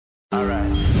All right.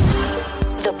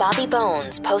 The Bobby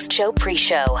Bones post-show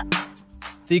pre-show.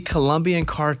 The Colombian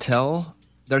cartel,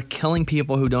 they're killing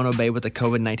people who don't obey with the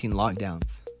COVID-19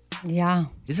 lockdowns. Yeah.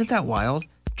 Isn't that wild?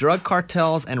 Drug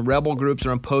cartels and rebel groups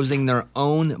are imposing their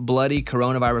own bloody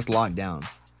coronavirus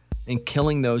lockdowns and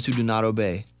killing those who do not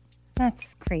obey.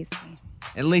 That's crazy.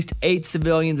 At least 8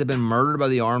 civilians have been murdered by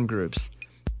the armed groups.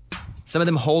 Some of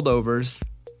them holdovers.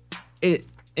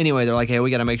 Anyway, they're like, hey,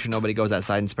 we got to make sure nobody goes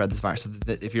outside and spread this virus. So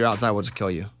that if you're outside, we'll just kill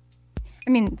you. I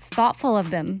mean, it's thoughtful of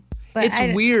them. But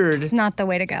It's weird. It's not the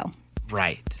way to go.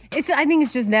 Right. I think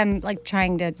it's just them like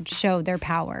trying to show their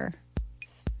power.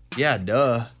 Yeah,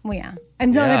 duh. Well, yeah.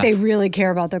 And not that they really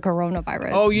care about the coronavirus.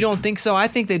 Oh, you don't think so? I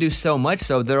think they do so much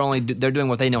so they're doing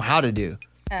what they know how to do,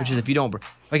 which is if you don't.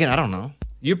 Again, I don't know.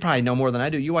 You probably know more than I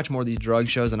do. You watch more of these drug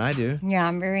shows than I do. Yeah,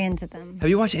 I'm very into them. Have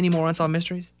you watched any more Unsolved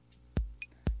Mysteries?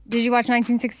 Did you watch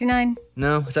 1969?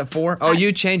 No? Is that 4? Oh,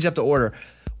 you changed up the order.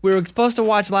 We were supposed to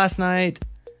watch last night.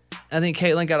 I think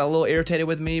Caitlin got a little irritated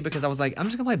with me because I was like, I'm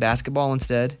just going to play basketball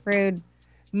instead. Rude.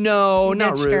 No,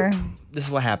 not Ditched rude. her. This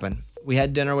is what happened. We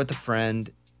had dinner with a friend,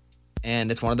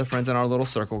 and it's one of the friends in our little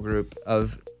circle group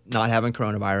of not having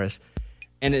coronavirus,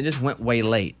 and it just went way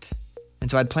late.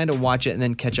 And so I'd planned to watch it and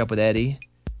then catch up with Eddie,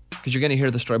 because you're going to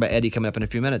hear the story about Eddie coming up in a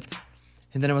few minutes.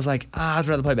 And then I was like, I'd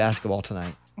rather play basketball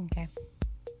tonight. Okay.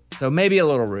 So maybe a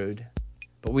little rude,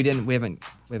 but we haven't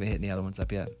hit any other ones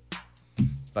up yet.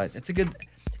 But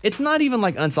it's not even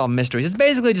like Unsolved Mysteries. It's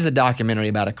basically just a documentary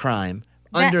about a crime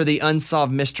under the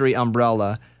Unsolved Mystery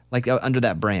umbrella, like under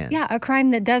that brand. Yeah, a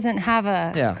crime that doesn't have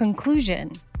a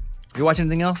conclusion. You watch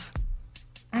anything else?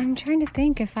 I'm trying to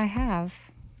think if I have.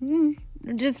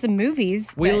 Just the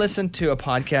movies. We listened to a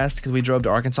podcast because we drove to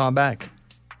Arkansas and back.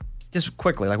 Just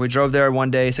quickly, like we drove there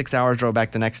one day, 6 hours, drove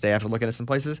back the next day after looking at some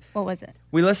places. What was it?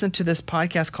 We listened to this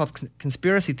podcast called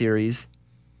Conspiracy Theories,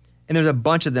 and there's a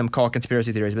bunch of them called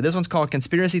Conspiracy Theories, but this one's called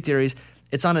Conspiracy Theories.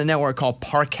 It's on a network called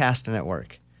Parcast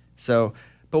Network.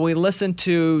 But we listened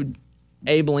to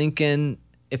Abe Lincoln,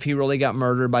 if he really got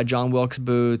murdered by John Wilkes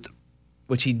Booth,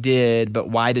 which he did, but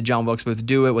why did John Wilkes Booth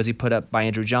do it? Was he put up by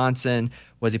Andrew Johnson?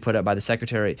 Was he put up by the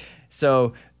secretary?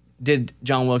 So did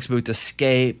John Wilkes Booth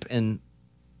escape? And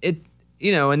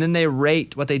and then they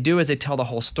rate, what they do is they tell the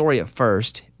whole story at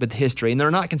first with history, and they're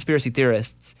not conspiracy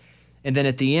theorists. And then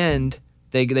at the end,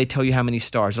 they tell you how many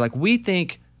stars. They're like, we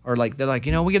think, or like, they're like,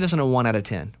 we give this one a 1 out of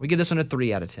 10. We give this one a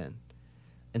 3 out of 10.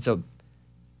 And so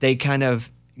they kind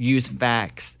of use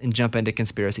facts and jump into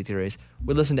conspiracy theories.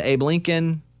 We listened to Abe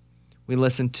Lincoln. We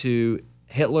listened to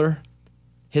Hitler,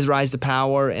 his rise to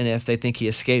power, and if they think he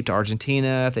escaped to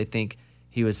Argentina, if they think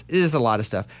it is a lot of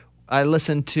stuff. I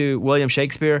listened to William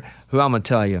Shakespeare, who I'm going to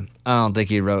tell you, I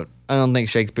don't think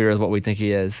Shakespeare is what we think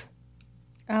he is.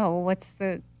 Oh, what's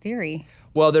the theory?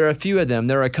 Well, there are a few of them.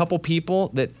 There are a couple people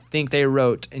that think they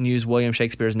wrote and used William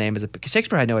Shakespeare's name because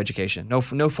Shakespeare had no education, no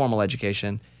formal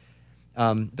education.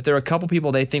 But there are a couple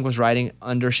people they think was writing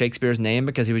under Shakespeare's name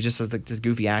because he was just like this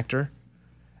goofy actor.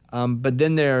 But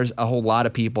then there's a whole lot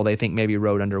of people they think maybe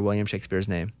wrote under William Shakespeare's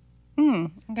name.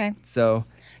 Okay. So,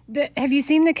 have you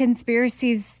seen the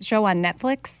Conspiracies show on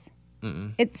Netflix?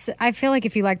 Mm-mm. I feel like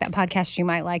if you like that podcast, you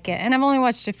might like it. And I've only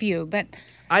watched a few, but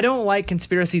I don't like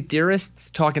conspiracy theorists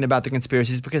talking about the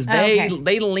conspiracies because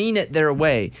they lean it their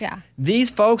way. Yeah. These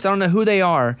folks, I don't know who they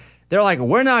are. They're like,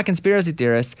 we're not conspiracy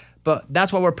theorists, but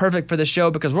that's why we're perfect for the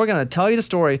show because we're going to tell you the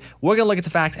story. We're going to look at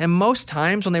the facts. And most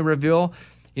times when they reveal,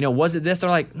 was it this? They're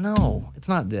like, no, it's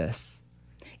not this.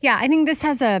 Yeah, I think this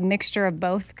has a mixture of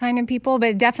both kind of people, but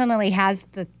it definitely has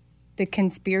the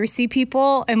conspiracy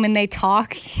people. And when they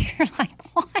talk, you're like,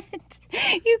 what?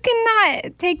 You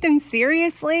cannot take them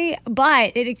seriously,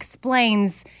 but it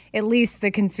explains at least the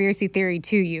conspiracy theory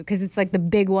to you because it's like the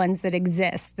big ones that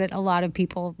exist that a lot of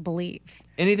people believe.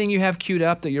 Anything you have queued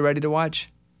up that you're ready to watch?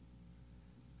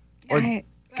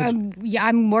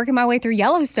 I'm working my way through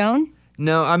Yellowstone.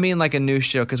 No, I mean like a new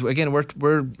show because, again,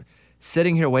 we're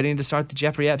sitting here waiting to start the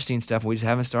Jeffrey Epstein stuff. We just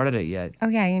haven't started it yet. Oh,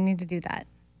 yeah, you need to do that.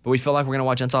 But we feel like we're going to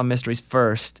watch Unsolved Mysteries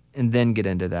first and then get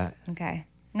into that. Okay.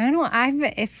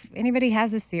 If anybody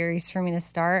has a series for me to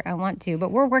start, I want to.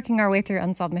 But we're working our way through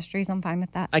Unsolved Mysteries. I'm fine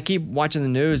with that. I keep watching the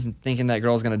news and thinking that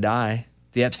girl's going to die.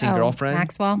 The Epstein girlfriend.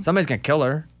 Maxwell? Somebody's going to kill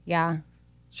her. Yeah.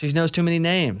 She knows too many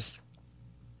names.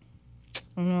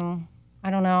 I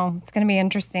don't know. It's going to be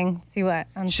interesting. See what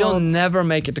unfolds. She'll never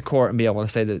make it to court and be able to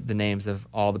say the names of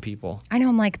all the people. I know.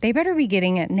 I'm like, they better be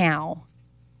getting it now.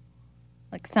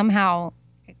 Like somehow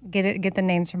get the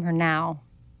names from her now.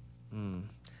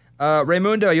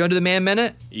 Raymundo, you want to do the Man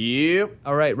Minute? Yep.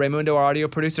 All right, Raymundo, our audio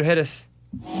producer, hit us.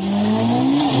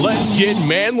 Let's get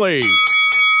manly.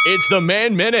 It's the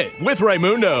Man Minute with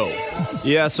Raymundo.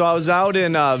 Yeah, so I was out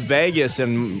in Vegas,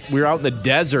 and we were out in the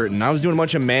desert, and I was doing a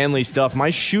bunch of manly stuff. My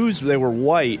shoes, they were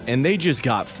white, and they just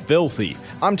got filthy.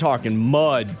 I'm talking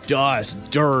mud,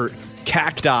 dust, dirt,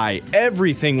 cacti.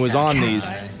 Everything was on these.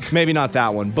 Maybe not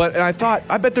that one. But I thought,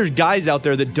 I bet there's guys out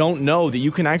there that don't know that you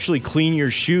can actually clean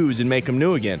your shoes and make them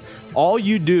new again. All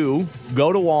you do,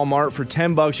 go to Walmart for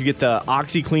 $10, you get the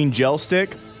OxyClean gel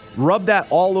stick, rub that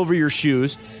all over your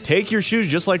shoes, take your shoes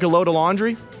just like a load of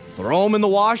laundry, throw them in the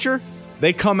washer,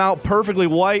 they come out perfectly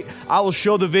white. I will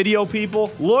show the video,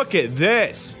 people. Look at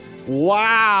this.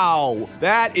 Wow,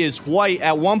 that is white.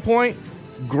 At one point,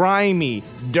 grimy,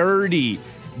 dirty,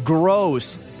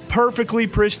 gross, perfectly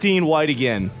pristine white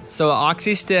again. So an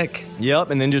Oxy stick.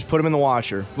 Yep, and then just put them in the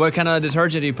washer. What kind of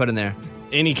detergent do you put in there?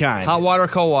 Any kind. Hot water or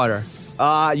cold water?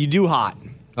 You do hot.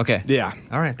 Okay. Yeah.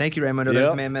 All right. Thank you, Raymundo. There's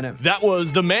the Man Minute. That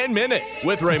was the Man Minute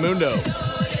with Raymundo.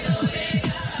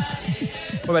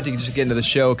 We're about to just get into the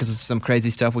show because of some crazy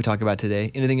stuff we talk about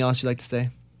today. Anything else you'd like to say?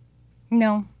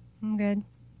 No, I'm good.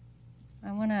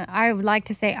 I would like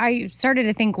to say, I started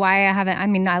to think why I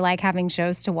haven't, I like having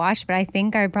shows to watch, but I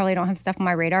think I probably don't have stuff on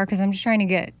my radar because I'm just trying to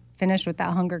get finished with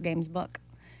that Hunger Games book.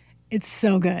 It's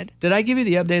so good. Did I give you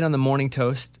the update on the morning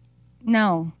toast?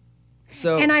 No.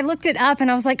 So, and I looked it up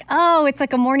and I was like, oh, it's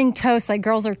like a morning toast. Like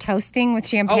girls are toasting with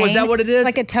champagne. Oh, is that what it is?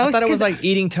 Like a toast? I thought it was like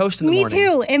eating toast in the morning. Me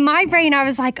too. In my brain, I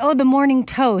was like, oh, the morning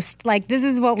toast. Like this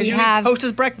is what we have. Eat toast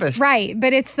as breakfast. Right.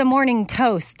 But it's the morning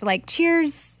toast. Like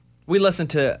cheers. We listened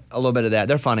to a little bit of that.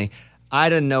 They're funny. I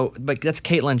didn't know, but that's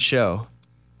Caitlin's show,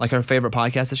 like her favorite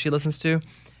podcast that she listens to.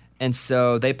 And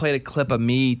so they played a clip of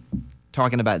me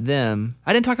talking about them.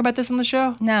 I didn't talk about this on the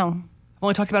show. No. I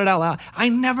only talked about it out loud. I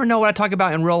never know what I talk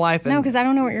about in real life. No, because I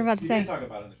don't know what you're about to say. You did talk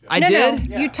about it on the show. I did?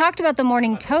 No. Yeah. You talked about the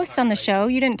morning toast on the show.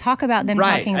 You didn't talk about them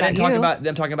talking about you. I didn't talk about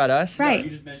them talking about us? Right. No, you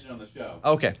just mentioned it on the show.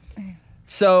 Okay.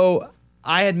 So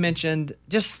I had mentioned,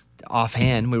 just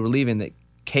offhand, we were leaving, that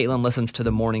Caitlin listens to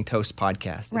the Morning Toast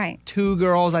podcast. It's right. 2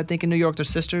 girls, I think, in New York. They're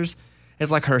sisters.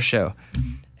 It's like her show.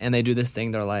 And they do this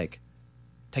thing. They're like,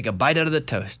 take a bite out of the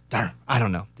toast. I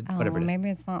don't know. Whatever it is.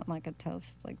 Maybe it's not like a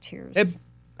toast, like cheers.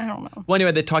 I don't know. Well,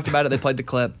 anyway, they talked about it. They played the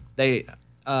clip. They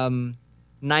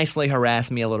nicely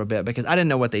harassed me a little bit because I didn't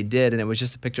know what they did, and it was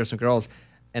just a picture of some girls.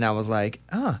 And I was like,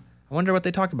 I wonder what they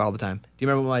talk about all the time. Do you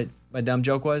remember what my dumb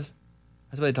joke was?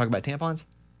 That's what they talk about, tampons?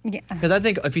 Yeah. Because I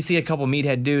think if you see a couple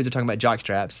meathead dudes, they're talking about jock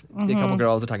straps. You see a couple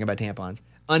girls, they're talking about tampons.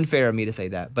 Unfair of me to say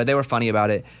that, but they were funny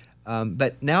about it.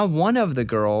 But now one of the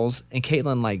girls and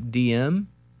Caitlin like DM,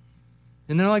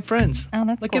 and they're like friends. Oh,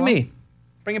 that's Look cool. at me,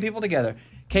 bringing people together.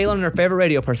 Caitlin and her favorite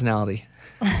radio personality.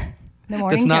 The morning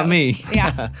That's not toast. me.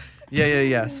 Yeah.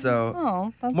 Yeah.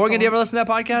 So, That's Morgan, cool. do you ever listen to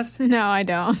that podcast? No, I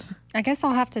don't. I guess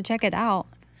I'll have to check it out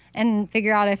and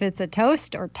figure out if it's a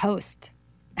toast or toast.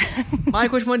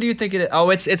 Mike, which one do you think it is? Oh,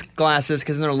 it's glasses,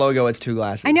 because in their logo, it's 2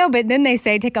 glasses. I know, but then they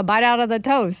say take a bite out of the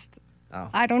toast. Oh.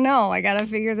 I don't know. I got to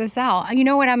figure this out. You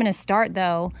know what I'm going to start,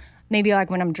 though, maybe like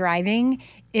when I'm driving,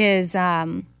 is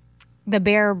the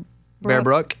Bear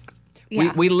Brook.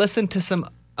 Yeah. We listened to some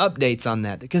updates on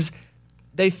that because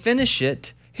they finish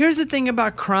it. Here's the thing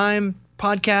about crime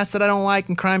podcasts that I don't like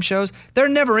and crime shows. There are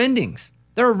never endings.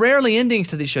 There are rarely endings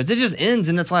to these shows. It just ends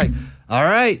and it's like, all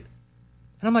right.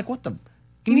 And I'm like, what the?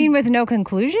 You mean with no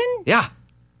conclusion? Yeah.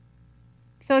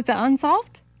 So it's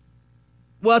unsolved?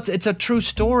 Well, it's a true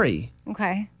story.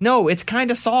 Okay. No, it's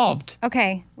kind of solved.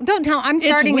 Okay. Don't tell. I'm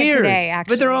starting it's weird, it today,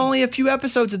 actually. But there are only a few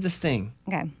episodes of this thing.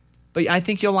 Okay. But I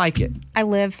think you'll like it. I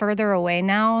live further away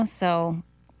now, so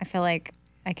I feel like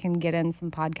I can get in some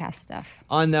podcast stuff.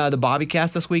 On the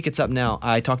Bobbycast this week, it's up now.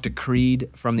 I talked to Creed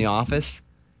from The Office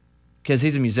because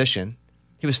he's a musician.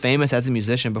 He was famous as a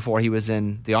musician before he was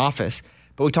in The Office.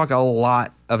 But we talk a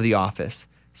lot of The Office.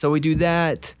 So we do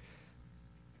that.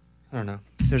 I don't know.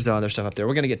 There's other stuff up there.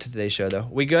 We're going to get to today's show, though.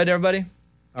 We good, everybody?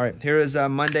 All right. Here is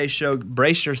Monday's show.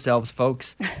 Brace yourselves,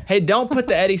 folks. Hey, don't put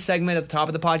the Eddie segment at the top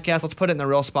of the podcast. Let's put it in the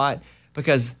real spot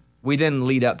because we then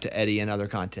lead up to Eddie and other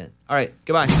content. All right.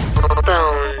 Goodbye. Here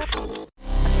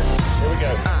we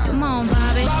go. Come on,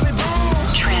 Bobby.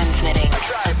 Transmitting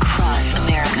across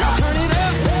America. Turn it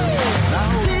up.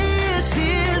 This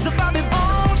is the Bobby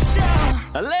Bones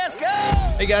Show. Let's go.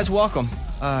 Hey, guys. Welcome.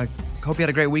 Hope you had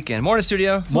a great weekend. Morning,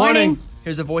 studio. Morning.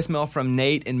 Here's a voicemail from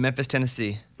Nate in Memphis,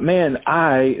 Tennessee. Man,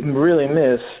 I really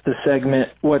miss the segment,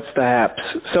 What's the Haps?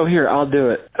 So here, I'll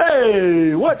do it.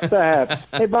 Hey, what's the haps?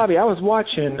 Hey, Bobby, I was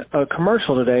watching a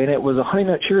commercial today, and it was a Honey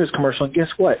Nut Cheerios commercial, and guess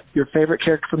what? Your favorite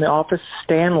character from The Office,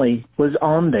 Stanley, was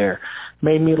on there.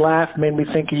 Made me laugh, made me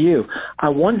think of you. I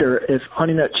wonder if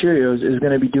Honey Nut Cheerios is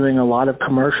going to be doing a lot of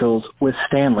commercials with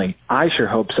Stanley. I sure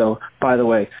hope so. By the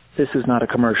way, this is not a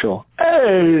commercial.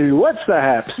 Hey, what's the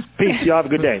haps? Peace. Y'all have a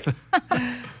good day.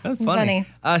 That's funny.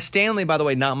 Stanley, by the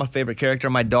way, not my favorite character.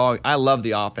 My dog, I love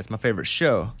The Office, my favorite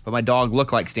show. But my dog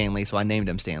looked like Stanley, so I named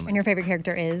him Stanley. And your favorite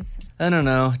character is? I don't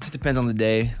know. It just depends on the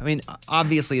day. I mean,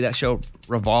 obviously that show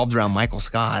revolved around Michael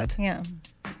Scott. Yeah.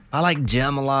 I like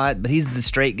Jim a lot, but he's the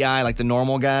straight guy, like the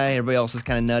normal guy. Everybody else is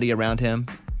kind of nutty around him.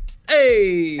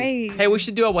 Hey, we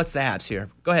should do a What's the Haps here.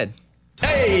 Go ahead.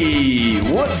 Hey,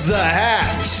 what's the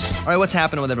haps? All right, what's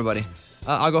happening with everybody?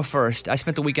 I'll go first. I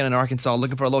spent the weekend in Arkansas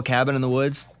looking for a little cabin in the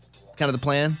woods. Kind of the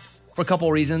plan. For a couple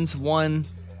of reasons. One,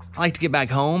 I like to get back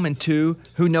home. And two,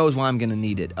 who knows why I'm going to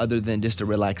need it other than just a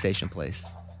relaxation place.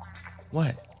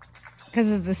 What?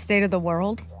 Because of the state of the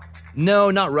world?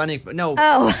 No, not running. No.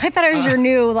 Oh, I thought it was your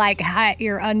new,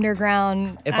 your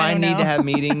underground. If I need to have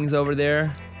meetings over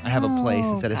there, I have a place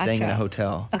instead of staying in a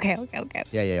hotel. Okay.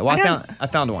 Yeah. Well, I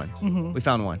found one. Mm-hmm. We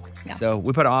found one. Yeah. So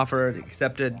we put an offer,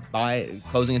 accepted,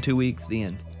 closing in 2 weeks, the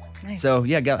end. Nice. So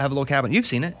yeah, have a little cabin. You've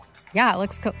seen it. Yeah, it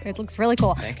looks really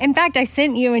cool. In fact, I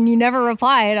sent you and you never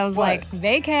replied. I was like,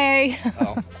 vacay.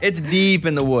 Oh, it's deep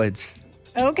in the woods.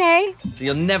 Okay. So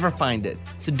you'll never find it.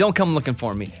 So don't come looking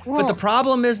for me. Well, but the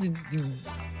problem is,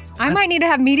 I might need to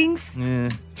have meetings.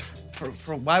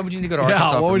 Why would you need to go to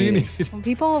Arkansas? What would you need?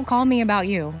 People call me about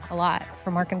you a lot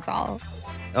from Arkansas.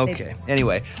 Okay.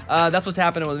 Anyway, that's what's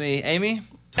happening with me. Amy?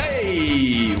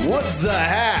 Hey, what's the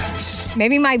haps?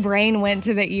 Maybe my brain went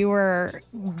to that you were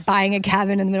buying a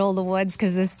cabin in the middle of the woods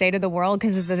because of the state of the world,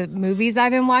 because of the movies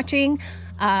I've been watching.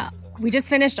 We just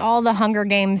finished all the Hunger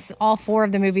Games, all 4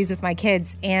 of the movies with my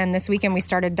kids. And this weekend we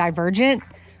started Divergent,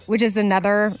 which is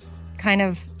another kind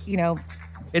of,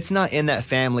 It's not in that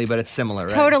family, but it's similar,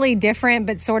 right? Totally different,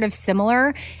 but sort of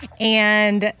similar.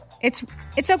 And it's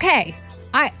okay.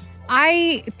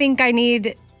 I think I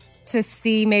need to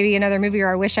see maybe another movie, or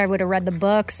I wish I would have read the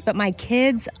books, but my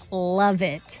kids love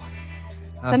it.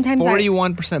 Sometimes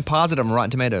 41% positive on Rotten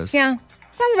Tomatoes. Yeah.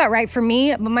 Sounds about right for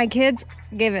me, but my kids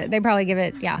they probably give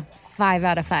it, 5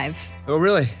 out of 5. Oh,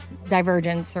 really?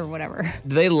 Divergence or whatever.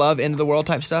 Do they love end of the world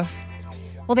type stuff?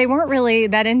 Well, they weren't really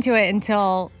that into it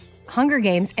until Hunger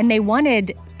Games, and they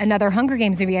wanted another Hunger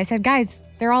Games movie. I said, guys,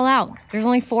 they're all out. There's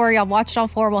only 4. Y'all watched all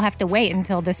 4. We'll have to wait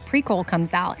until this prequel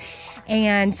comes out.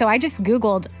 And so I just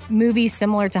Googled movies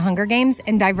similar to Hunger Games,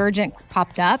 and Divergent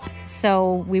popped up.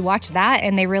 So we watched that,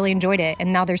 and they really enjoyed it.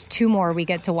 And now there's 2 more we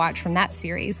get to watch from that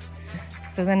series.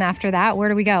 So then after that, where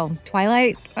do we go?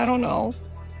 Twilight? I don't know.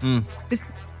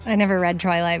 I never read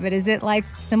Twilight, but is it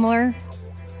similar?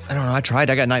 I don't know. I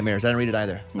tried. I got nightmares. I didn't read it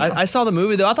either. No. I saw the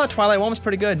movie, though. I thought Twilight 1 was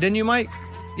pretty good. Didn't you, Mike?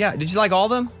 Yeah. Did you like all of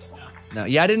them? No.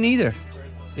 Yeah, I didn't either.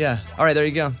 Yeah. All right, there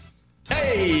you go.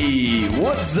 Hey,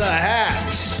 what's the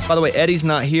haps? By the way, Eddie's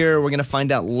not here. We're going to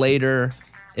find out later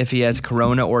if he has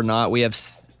corona or not. We have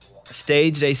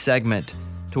staged a segment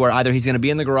to where either he's going to be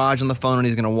in the garage on the phone and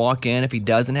he's going to walk in if he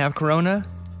doesn't have corona,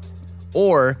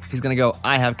 or he's going to go,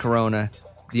 I have corona,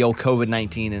 the old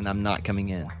COVID-19, and I'm not coming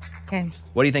in. Okay.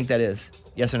 What do you think that is?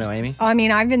 Yes or no, Amy? Oh, I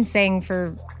mean, I've been saying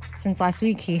since last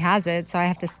week he has it, so I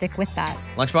have to stick with that.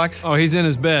 Lunchbox? Oh, he's in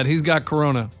his bed. He's got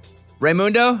corona.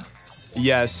 Raymundo?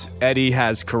 Yes, Eddie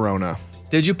has corona.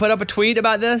 Did you put up a tweet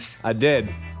about this? I did.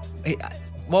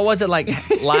 What was it like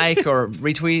or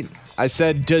retweet? I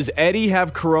said, does Eddie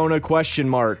have corona, ?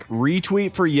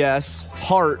 Retweet for yes,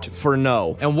 heart for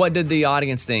no. And what did the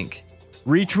audience think?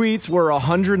 Retweets were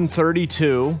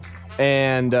 132,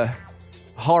 and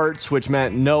hearts, which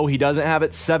meant no, he doesn't have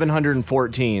it,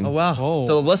 714. Oh, wow. Oh.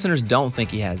 So the listeners don't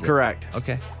think he has it. Correct.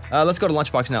 Okay. Let's go to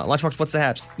Lunchbox now. Lunchbox, what's the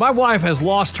haps? My wife has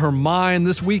lost her mind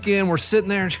this weekend. We're sitting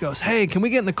there and she goes, hey, can we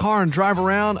get in the car and drive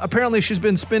around? Apparently she's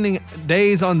been spending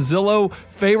days on Zillow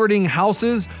favoriting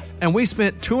houses, and we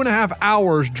spent 2.5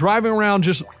 hours driving around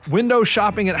just window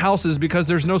shopping at houses because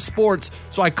there's no sports,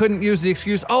 so I couldn't use the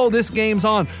excuse, oh, this game's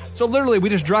on. So literally we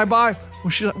just drive by.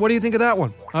 Well, what do you think of that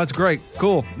one? Oh, that's great.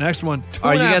 Cool. Next one.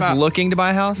 Are you guys looking to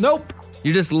buy a house? Nope.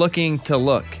 You're just looking to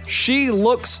look. She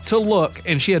looks to look,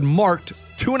 and she had marked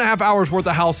 2.5 hours worth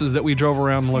of houses that we drove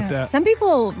around and looked at. Some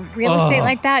people, real estate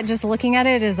like that, just looking at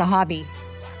it is a hobby.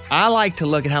 I like to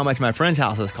look at how much my friends'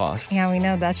 houses cost. Yeah, we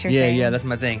know that's your thing. Yeah, that's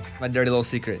my thing. My dirty little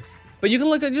secret. But you can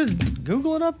look at, just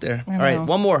Google it up there. All right,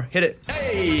 one more. Hit it.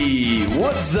 Hey,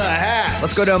 what's the haps?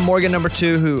 Let's go to Morgan number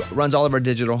 2, who runs all of our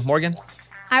digital. Morgan?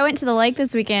 I went to the lake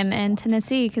this weekend in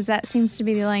Tennessee because that seems to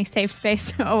be the only safe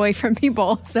space away from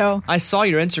people. So I saw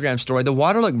your Instagram story. The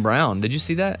water looked brown. Did you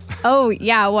see that? Oh,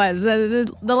 yeah, it was.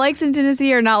 The lakes in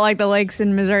Tennessee are not like the lakes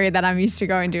in Missouri that I'm used to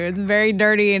going to. It's very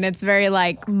dirty and it's very,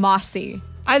 like, mossy.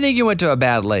 I think you went to a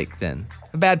bad lake then.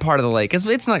 A bad part of the lake.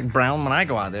 It's not brown when I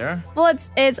go out there. Well,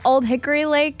 it's Old Hickory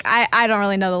Lake. I don't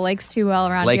really know the lakes too well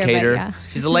around Lake here. hater. But yeah.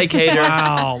 She's a lake hater.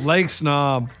 Wow, lake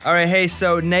snob. All right, hey,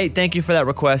 so Nate, thank you for that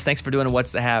request. Thanks for doing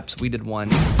What's the Haps. We did one.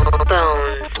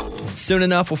 Soon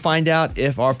enough, we'll find out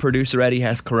if our producer Eddie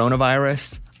has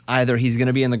coronavirus. Either he's going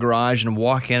to be in the garage and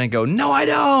walk in and go, no, I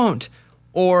don't.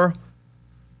 Or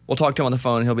we'll talk to him on the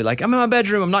phone and he'll be like, I'm in my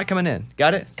bedroom. I'm not coming in.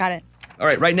 Got it? Got it. All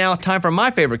right, right now, time for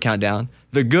my favorite countdown,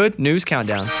 the Good News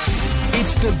Countdown.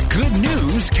 It's the Good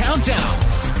News Countdown.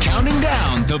 Counting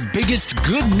down the biggest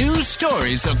good news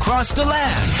stories across the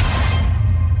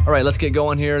land. All right, let's get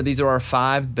going here. These are our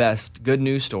 5 best good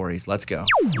news stories. Let's go.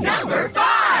 Number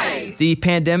 5. The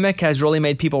pandemic has really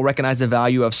made people recognize the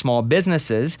value of small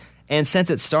businesses. And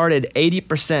since it started,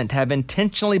 80% have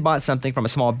intentionally bought something from a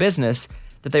small business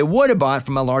that they would have bought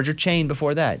from a larger chain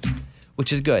before that,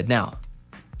 which is good. Now,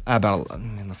 I bought a lot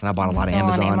of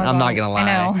Amazon. I'm not going to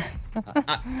lie. I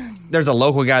know. There's a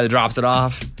local guy that drops it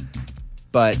off,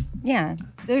 but Yeah,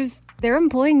 they're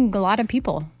employing a lot of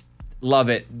people. love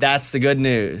it. That's the good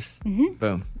news.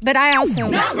 Boom. But I also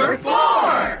Number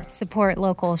 4. support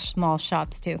local small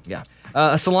shops too. Yeah.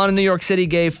 A salon in New York City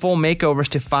gave full makeovers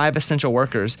to 5 essential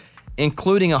workers,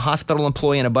 including a hospital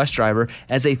employee and a bus driver,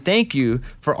 as a thank you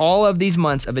for all of these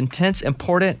months of intense,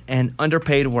 important, and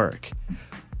underpaid work.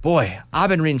 Boy,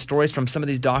 I've been reading stories from some of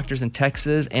these doctors in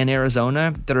Texas and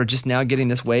Arizona that are just now getting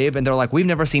this wave, and they're like, we've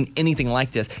never seen anything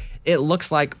like this. It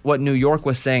looks like what New York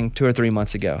was saying 2 or 3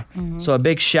 months ago. So a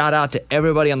big shout out to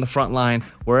everybody on the front line,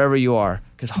 wherever you are,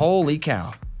 because holy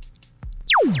cow.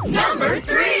 Number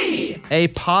 3. A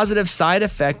positive side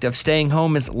effect of staying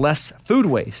home is less food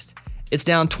waste. It's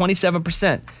down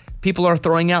 27%. People are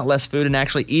throwing out less food and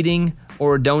actually eating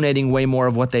or donating way more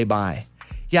of what they buy.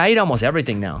 Yeah, I eat almost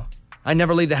everything now. I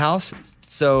never leave the house,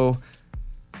 so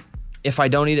if I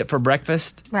don't eat it for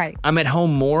breakfast, Right. I'm at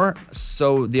home more,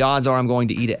 so the odds are I'm going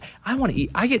to eat it. I want to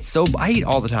eat. I eat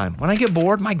all the time. When I get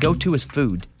bored, my go-to is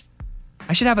food.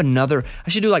 I should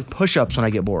do like push-ups when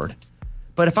I get bored.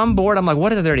 But if I'm bored, I'm like,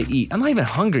 what is there to eat? I'm not even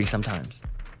hungry sometimes.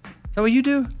 Is that what you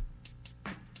do?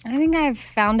 I think I've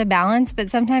found a balance, but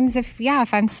sometimes if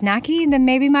I'm snacky, then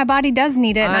maybe my body does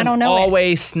need it and I don't know I'm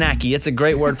always snacky. It's a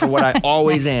great word for what I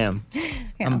always am.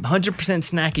 Yeah. I'm 100%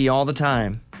 snacky all the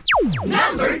time.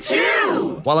 Number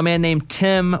 2. While a man named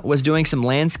Tim was doing some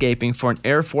landscaping for an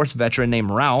Air Force veteran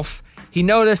named Ralph, he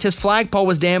noticed his flagpole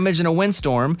was damaged in a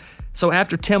windstorm. So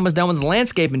after Tim was done with his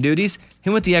landscaping duties,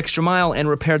 he went the extra mile and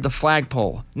repaired the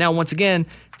flagpole. Now, once again,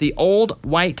 the old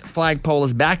white flagpole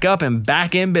is back up and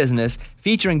back in business,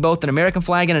 featuring both an American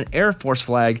flag and an Air Force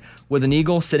flag with an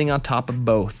eagle sitting on top of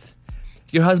both.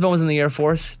 Your husband was in the Air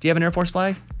Force. Do you have an Air Force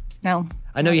flag? No.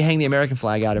 I know you hang the American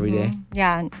flag out every day.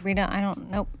 Yeah,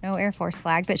 no Air Force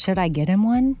flag, but should I get him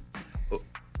one?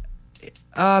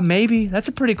 Maybe. That's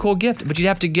a pretty cool gift, but you'd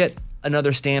have to get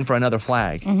another stand for another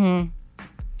flag. Mm-hmm.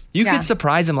 You Yeah. could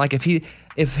surprise him, like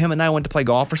if him and I went to play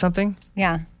golf or something,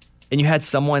 Yeah. and you had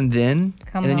someone then,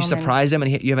 Come and then you home and- surprise him,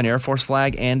 and you have an Air Force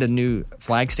flag and a new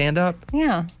flag stand up.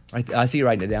 Yeah. Right, I see you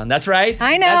writing it down. That's right.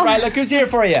 I know. That's right. Look who's here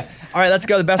for you. All right, let's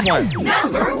go. The best one.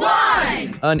 Number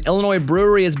 1. An Illinois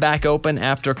brewery is back open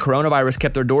after coronavirus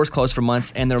kept their doors closed for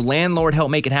months, and their landlord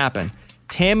helped make it happen.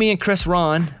 Tammy and Chris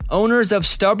Ron, owners of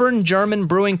Stubborn German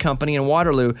Brewing Company in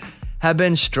Waterloo, have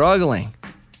been struggling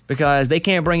because they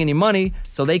can't bring any money,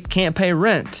 so they can't pay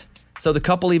rent. So the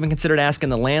couple even considered asking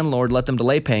the landlord to let them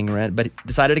delay paying rent, but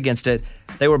decided against it.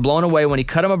 They were blown away when he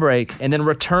cut them a break and then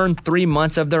returned 3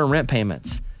 months of their rent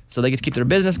payments. So they get to keep their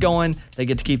business going, they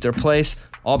get to keep their place,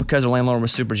 all because their landlord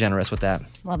was super generous with that.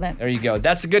 Love it. There you go.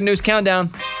 That's the good news countdown.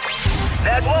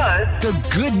 That was the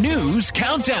Good News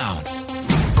Countdown.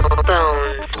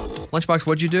 Lunchbox,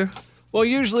 what'd you do? Well,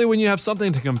 usually when you have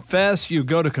something to confess, you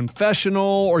go to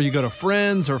confessional or you go to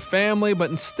friends or family, but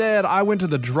instead I went to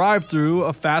the Drive-Thru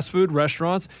of fast food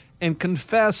restaurants and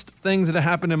confessed things that had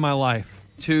happened in my life.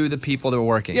 To the people that were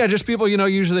working. Yeah, just people,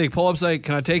 usually they pull up and say,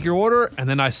 can I take your order? And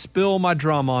then I spill my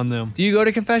drama on them. Do you go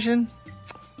to confession?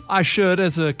 I should.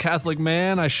 As a Catholic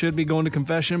man, I should be going to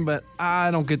confession, but I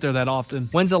don't get there that often.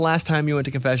 When's the last time you went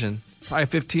to confession? Probably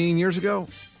 15 years ago.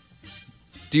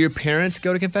 Do your parents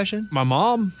go to confession? My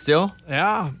mom. Still?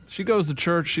 Yeah, she goes to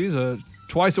church. She's a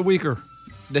twice a weeker.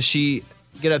 Does she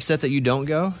get upset that you don't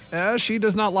go? She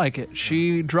does not like it.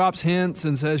 She drops hints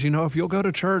and says, if you'll go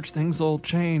to church, things will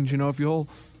change. If you'll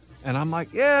And I'm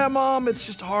like, yeah, Mom, it's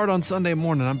just hard on Sunday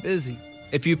morning. I'm busy.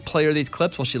 If you play her these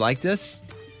clips, will she like this?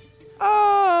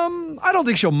 I don't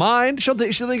think she'll mind. She'll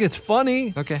think it's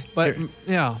funny. Okay. But,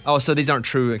 yeah. Oh, so these aren't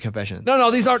true confessions? No,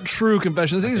 these aren't true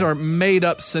confessions. These are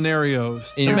made-up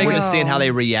scenarios. And we're just seeing how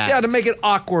they react. Yeah, to make it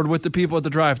awkward with the people at the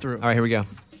drive-thru. All right, here we go.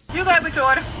 You got me to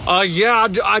order. Yeah,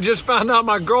 I just found out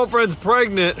my girlfriend's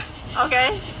pregnant.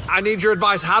 Okay. I need your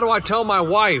advice. How do I tell my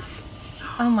wife?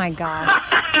 Oh my God.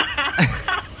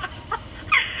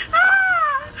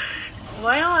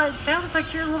 Well, it sounds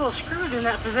like you're a little screwed in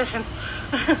that position.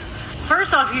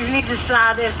 First off, you need to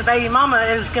decide if the baby mama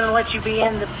is going to let you be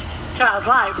in the child's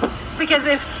life. Because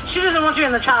if she doesn't want you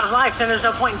in the child's life, then there's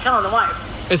no point in telling the wife.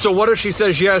 And so what if she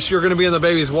says, yes, you're going to be in the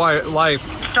baby's life?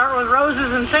 Start with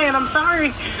roses and saying, I'm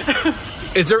sorry.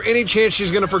 Is there any chance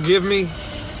she's going to forgive me?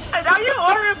 Are you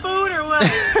ordering food or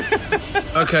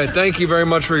what? Okay, thank you very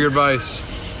much for your advice.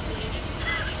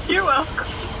 You're welcome.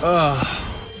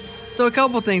 So a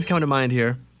couple things come to mind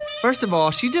here. First of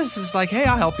all, she just was like, hey,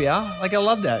 I'll help you out. Like, I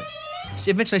love that.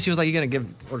 Eventually, she was like, you're going to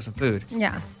order some food.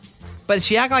 Yeah. But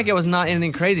she acted like it was not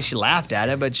anything crazy. She laughed at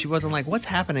it, but she wasn't like, what's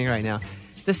happening right now?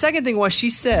 The second thing was she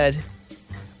said,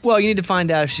 well, you need to find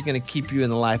out if she's going to keep you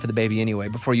in the life of the baby anyway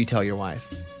before you tell your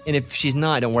wife. And if she's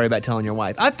not, don't worry about telling your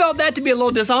wife. I felt that to be a little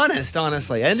dishonest,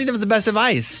 honestly. I didn't think that was the best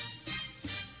advice.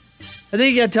 I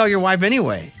think you got to tell your wife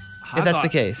anyway, if that's the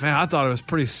case. Man, I thought it was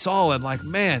pretty solid. Like,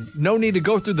 man, no need to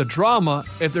go through the drama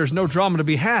if there's no drama to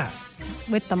be had.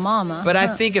 With the mama. But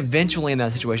I think eventually in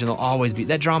that situation, there'll always be,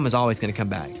 that drama is always going to come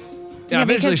back. Yeah,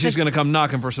 eventually she's going to come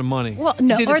knocking for some money. Well,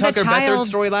 no, You see the or Tucker the Beathard child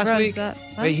story last grows week? up.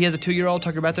 What? Wait, he has a 2-year-old,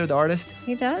 Tucker Beathard, the artist.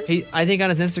 He does? I think on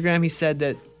his Instagram, he said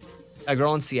that a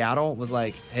girl in Seattle was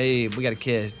like, hey, we got a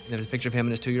kid. And there's a picture of him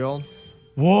and his 2-year-old.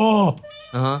 Whoa.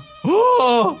 Uh-huh.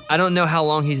 Whoa. I don't know how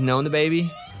long he's known the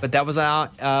baby, but that was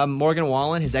out. Morgan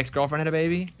Wallen, his ex-girlfriend, had a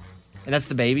baby. And that's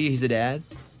the baby. He's the dad.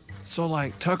 So,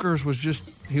 like, Tucker's was just,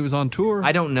 he was on tour?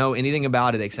 I don't know anything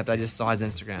about it except I just saw his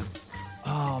Instagram.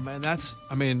 Oh, man, that's,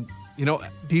 I mean, you know,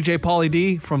 DJ Pauly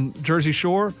D from Jersey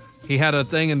Shore, he had a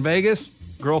thing in Vegas.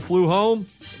 Girl flew home,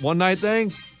 one night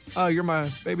thing. Oh, you're my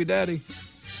baby daddy.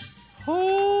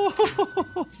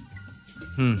 Oh.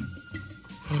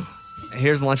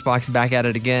 Here's Lunchbox back at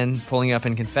it again, pulling up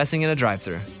and confessing in a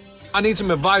drive-thru. I need some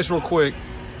advice real quick.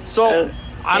 So,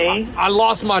 I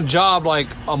lost my job like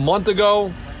a month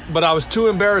ago, but I was too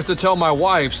embarrassed to tell my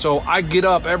wife. So I get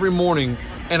up every morning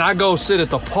and I go sit at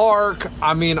the park.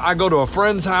 I mean, I go to a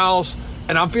friend's house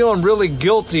and I'm feeling really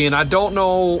guilty and I don't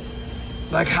know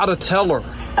like how to tell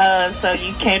her. So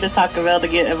you came to Taco Bell to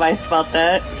get advice about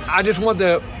that? I just want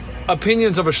the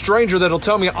opinions of a stranger that'll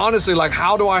tell me honestly, like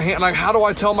how do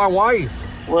I tell my wife?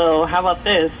 Well, how about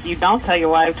this? You don't tell your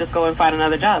wife, just go and find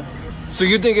another job. So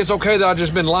you think it's okay that I've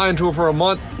just been lying to her for a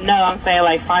month? No, I'm saying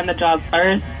like find the job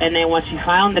first, and then once you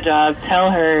found the job, tell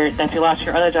her that you lost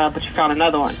your other job, but you found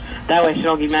another one. That way she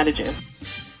don't get mad at you.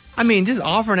 I mean, just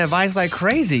offering advice like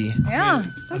crazy. Yeah.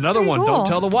 Another one, don't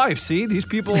tell the wife. See, these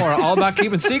people are all about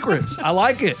keeping secrets. I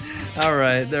like it. All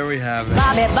right, there we have it.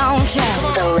 Bobby Bone Show.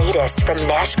 The latest from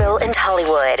Nashville and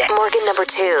Hollywood. Morgan number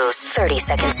 2's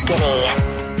 30-Second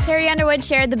Skinny. Carrie Underwood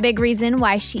shared the big reason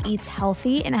why she eats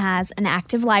healthy and has an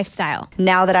active lifestyle.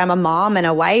 Now that I'm a mom and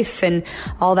a wife and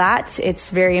all that, it's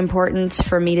very important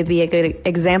for me to be a good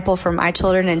example for my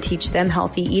children and teach them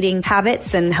healthy eating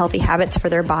habits and healthy habits for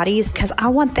their bodies because I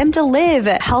want them to live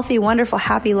healthy, wonderful,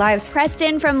 happy lives.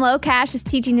 Preston from Low Cash is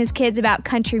teaching his kids about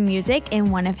country music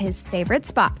in one of his favorite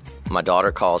spots. My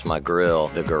daughter calls my grill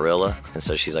the Gorilla, and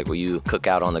so she's like, will you cook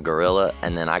out on the Gorilla?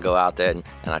 And then I go out there and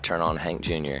I turn on Hank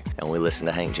Jr. and we listen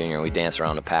to Hank Jr. and we dance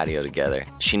around the patio together.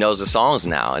 She knows the songs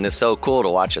now, and it's so cool to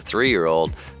watch a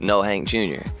 3-year-old know Hank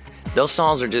Jr. Those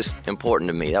songs are just important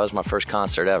to me. That was my first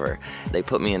concert ever. They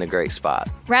put me in a great spot.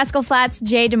 Rascal Flatts'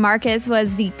 Jay DeMarcus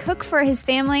was the cook for his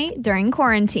family during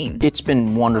quarantine. It's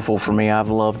been wonderful for me. I've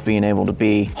loved being able to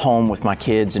be home with my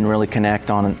kids and really connect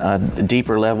on a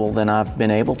deeper level than I've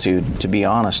been able to be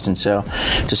honest. And so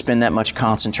to spend that much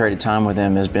concentrated time with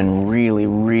them has been really,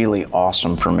 really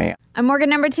awesome for me. I'm Morgan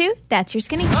number 2. That's your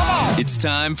skinny. It's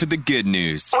time for the good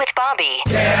news. With Bobby.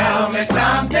 Tell me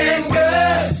something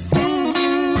good.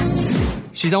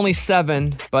 She's only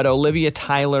 7, but Olivia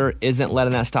Tyler isn't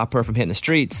letting that stop her from hitting the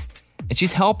streets. And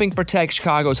she's helping protect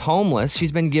Chicago's homeless.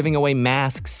 She's been giving away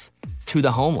masks to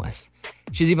the homeless.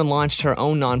 She's even launched her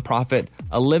own nonprofit,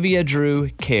 Olivia Drew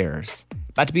Cares.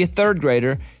 About to be a 3rd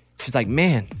grader, she's like,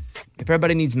 man, if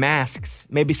everybody needs masks,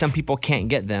 maybe some people can't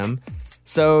get them.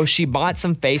 So she bought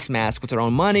some face masks with her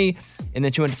own money, and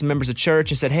then she went to some members of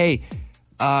church and said, hey,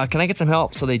 can I get some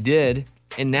help? So they did.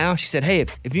 And now she said, hey,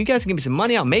 if you guys can give me some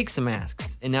money, I'll make some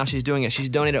masks. and now she's doing it. She's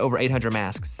donated over 800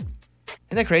 masks.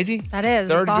 Isn't that crazy? That is.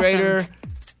 Third That's awesome. grader,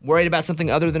 worried about something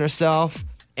other than herself,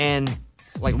 and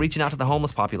like reaching out to the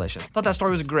homeless population. Thought that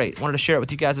story was great. Wanted to share it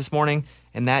with you guys this morning,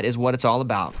 and that is what it's all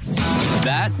about.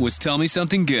 That was Tell Me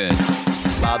Something Good.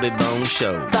 Bobby Bone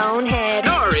Show. Bonehead.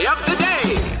 Story of the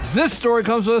day. This story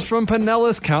comes to us from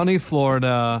Pinellas County,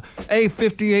 Florida. A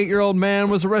 58-year-old man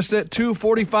was arrested at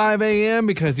 2:45 a.m.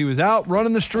 because he was out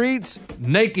running the streets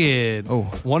naked. Oh.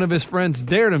 One of his friends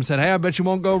dared him, said, "Hey, I bet you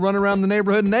won't go run around the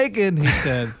neighborhood naked." He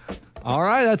said, "All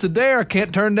right, that's a dare. I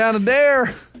can't turn down a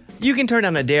dare." You can turn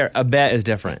down a dare. A bet is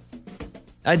different.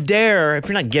 A dare, if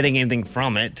you're not getting anything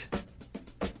from it.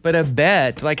 But a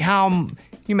bet, like how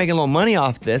you making a little money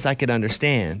off this, I could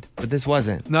understand. But this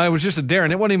wasn't. No, it was just a dare,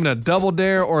 and it wasn't even a double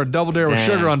dare or a double dare with Damn.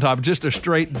 sugar on top, just a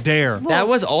straight dare. That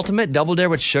was ultimate double dare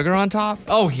with sugar on top?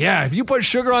 Oh, yeah. If you put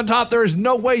sugar on top, there is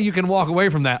no way you can walk away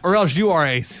from that, or else you are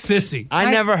a sissy. I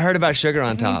never heard about sugar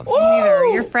on top. Neither.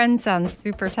 Your friend sounds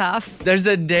super tough. There's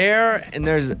a dare and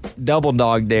there's double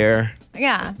dog dare.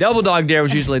 Yeah. Double dog dare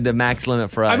was usually the max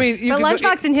limit for us. I mean, But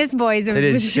Lunchbox and his boys, it was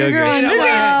It is with sugar sugar. on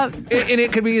top. and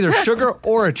it could be either sugar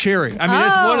or a cherry. I mean,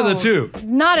 it's one of the two.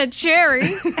 Not a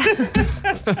cherry.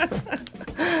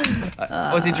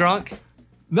 was he drunk?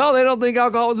 No, they don't think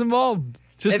alcohol was involved.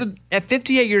 Just At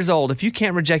 58 years old, if you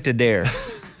can't reject a dare,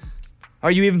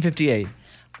 are you even 58?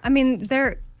 I mean,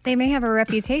 they may have a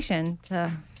reputation to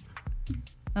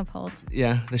uphold.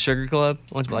 Yeah, the Sugar Club,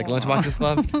 Lunchbox's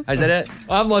Club. Is that it?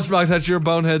 I'm Lunchbox. That's your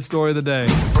bonehead story of the day.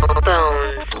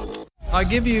 I'll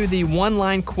give you the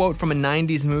one-line quote from a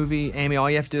 90s movie. Amy, all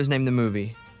you have to do is name the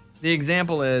movie. The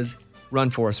example is Run,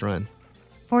 Forrest, Run.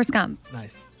 Forrest Gump.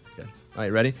 Nice. Good. All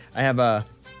right, ready? I have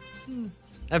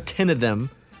 10 of them.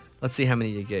 Let's see how many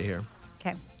you get here.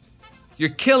 Okay. You're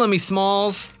killing me,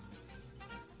 Smalls.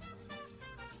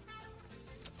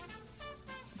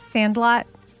 Sandlot.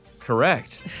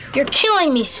 Correct. You're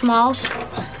killing me, Smalls.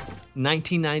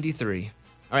 1993.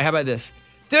 All right, how about this?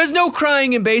 There's no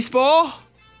crying in baseball.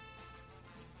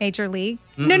 Major League.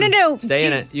 No. Stay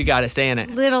in it. You got it. Stay in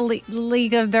it. Little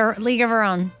league of our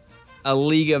own. A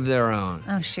League of Their Own.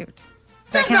 Oh shoot.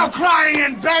 There's no crying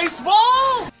in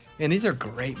baseball! And these are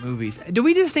great movies. Do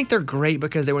we just think they're great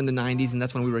because they were in the 90s and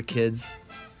that's when we were kids?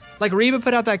 Like Reba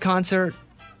put out that concert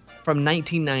from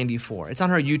 1994. It's on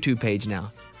her YouTube page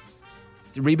now.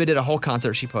 Reba did a whole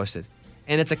concert she posted.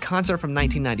 And it's a concert from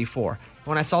 1994.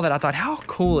 When I saw that, I thought, how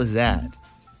cool is that?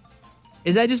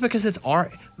 Is that just because it's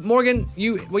art? Morgan,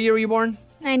 what year were you born?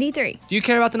 93. Do you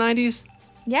care about the 90s?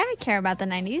 Yeah, I care about the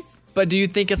 90s. But do you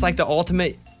think it's like the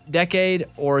ultimate decade,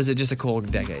 or is it just a cool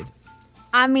decade?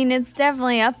 I mean, it's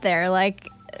definitely up there. Like,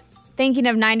 thinking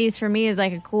of 90s for me is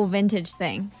like a cool vintage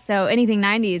thing. So anything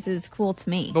 90s is cool to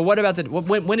me. But what about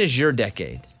when is your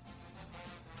decade?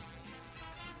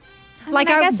 I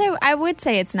guess I would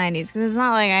say it's 90s because it's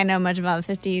not like I know much about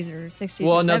the 50s or 60s.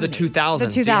 Well, or no, 70s. the 2000s. The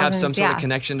Do you have 2000s, some sort yeah. of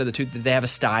connection to Did they have a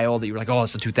style that you were like, oh,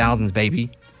 it's the 2000s, baby?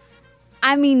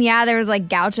 I mean, yeah, there was like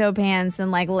gaucho pants and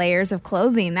like layers of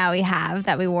clothing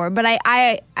that we wore. But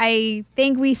I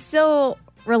think we still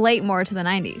relate more to the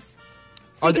 90s.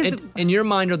 In your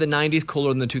mind, are the 90s cooler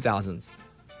than the 2000s?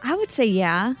 I would say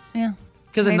yeah. Yeah.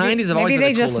 Because the 90s have always been maybe the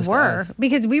they just coolest to were us.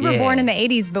 because we were Yeah. born in the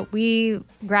 80s, but we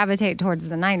gravitate towards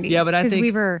the 90s. Yeah, but I think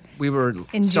we were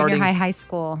in starting junior high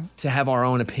school. to have our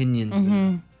own opinions.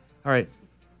 Mhm. All right,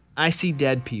 I See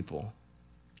Dead People.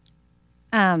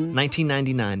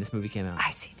 1999, this movie came out. I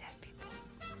See Dead People.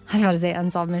 I was about to say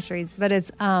Unsolved Mysteries, but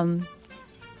it's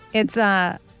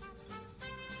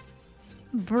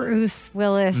Bruce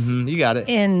Willis. You got it.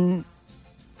 In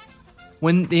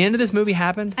When the end of this movie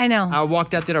happened, I know. I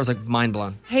walked out there, I was like mind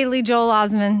blown. Haley Joel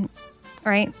Osment,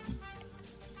 right?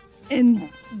 And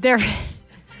they're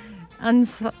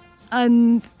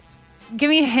give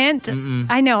me a hint.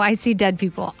 I know. I see dead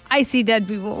people. I see dead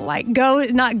people. Like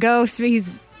not ghosts. But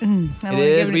he's. It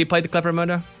is. Will you play the clip,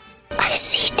 Raimundo? I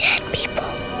see dead people.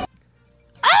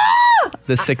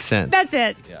 The Sixth Sense. That's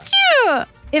it. Phew!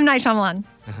 M. Night Shyamalan.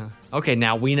 Okay,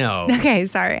 now we know. Okay,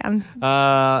 sorry. I'm.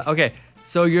 Okay,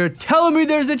 so you're telling me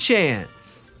there's a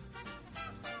chance.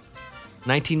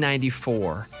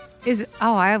 1994.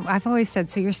 I've always said.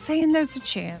 So you're saying there's a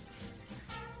chance.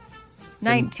 It's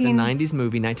a 90s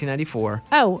movie, 1994.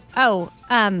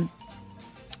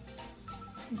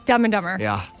 Dumb and Dumber.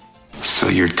 Yeah. So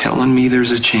you're telling me there's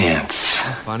a chance.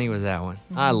 How funny was that one?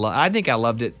 I think I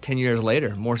loved it 10 years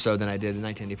later, more so than I did in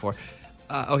 1994.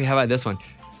 Okay, how about this one?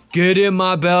 Get in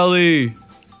my belly.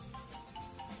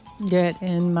 Get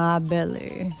in my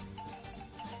belly.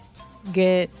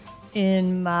 Get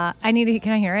in my. Can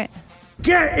I hear it?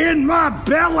 Get in my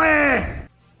belly!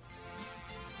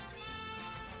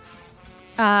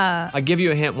 I'll give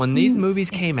you a hint. When these movies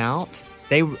came out,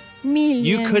 you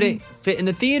couldn't fit in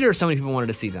the theater. So many people wanted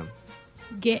to see them.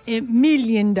 Get $1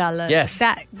 million. Yes.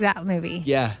 That movie.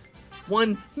 Yeah.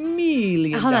 $1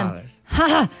 million. Hold on.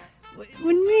 Ha! 1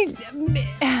 million.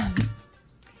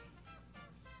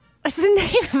 What's the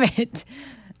name of it?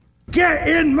 Get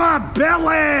in my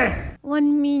belly!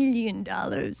 $1 million.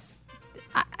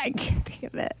 I can't think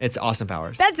of it. It's Austin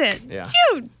Powers. That's it. Yeah.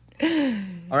 Shoot.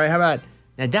 All right, how about,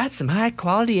 now that's some high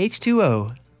quality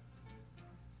H2O.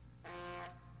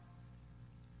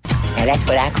 Now that's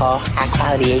what I call high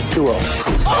quality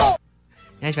H2O.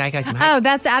 That's right, I got some high. Oh,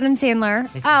 that's Adam Sandler.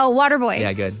 Oh, Waterboy.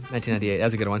 Yeah, good. 1998.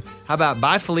 That's a good one. How about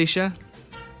Bye Felicia?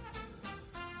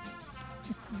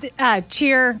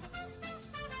 Cheer.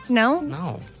 No?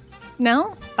 No.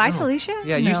 No? Bye, No. Felicia?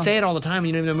 Yeah, you No. say it all the time.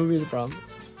 You don't even know movie is a problem.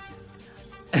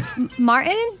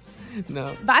 Martin?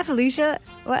 No. Bye, Felicia.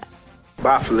 What?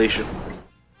 Bye, Felicia.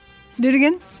 Do it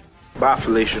again? Bye,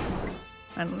 Felicia.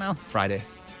 I don't know. Friday.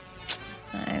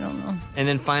 I don't know. And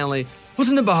then finally, what's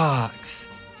in the box?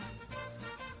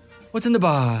 What's in the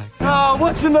box? Oh,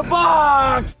 what's in the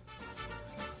box?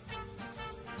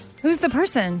 Who's the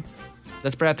person?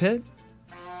 That's Brad Pitt?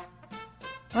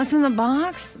 What's in the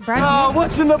box? Brad Oh, Pitt?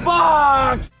 what's in the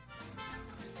box?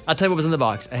 I'll tell you what was in the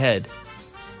box. A head.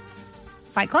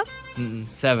 Fight Club?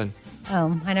 7.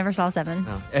 Oh, I never saw 7.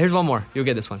 Oh. Here's one more. You'll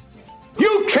get this one.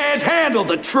 You can't handle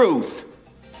the truth.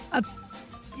 You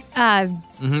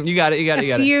got it. You got it. You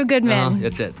got it. Few Good Men.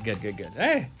 That's it. Good.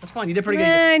 Hey, that's fine. You did pretty good.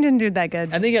 I didn't do that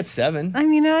good. I think it's 7. I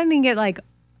mean, I didn't get like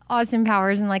Austin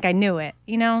Powers and like I knew it.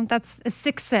 You know, that's a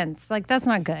sixth sense. Like that's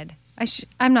not good.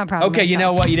 I'm not proud of Okay, myself. you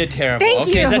know what? You did terrible. Thank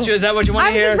okay, you. Is that what you want to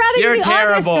I would hear? just rather you You're be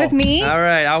honest terrible. with me. All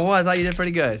right, I thought you did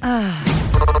pretty good.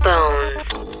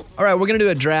 All right, we're going to do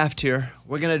a draft here.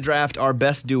 We're going to draft our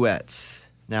best duets.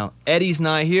 Now, Eddie's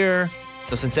not here,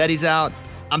 so since Eddie's out,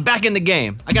 I'm back in the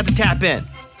game. I got to tap in.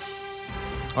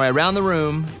 All right, around the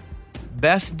room,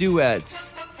 best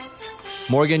duets.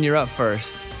 Morgan, you're up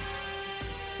first.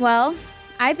 Well,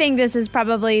 I think this is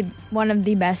probably one of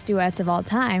the best duets of all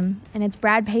time, and it's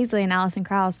Brad Paisley and Alison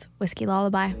Krauss, Whiskey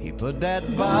Lullaby. He put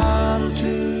that bottle to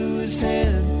his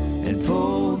head and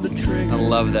pulled the trigger. I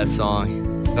love that song.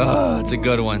 Oh, it's a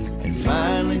good one. And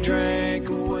finally drank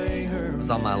away her. It was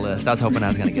on my list. I was hoping I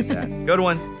was going to get that. Good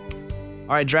one.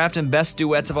 All right, drafting best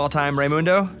duets of all time.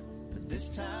 Raymundo?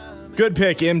 Good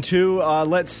pick, M2.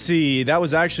 Let's see. That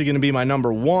was actually going to be my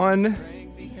number 1.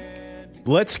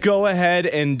 Let's go ahead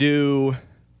and do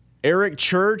Eric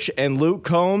Church and Luke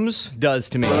Combs, Does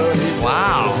to Me.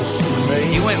 Wow.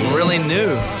 You went really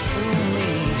new.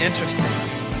 Interesting.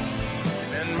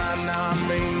 And might not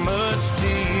mean much to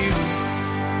you,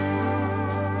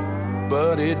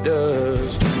 but it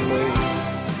does to me.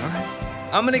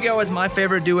 I'm going to go as my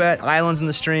favorite duet, Islands in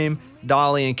the Stream,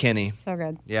 Dolly and Kenny. So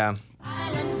good. Yeah.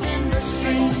 In the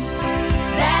stream,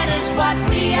 that is what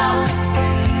we are.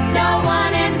 No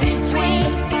one in between.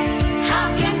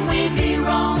 How can we be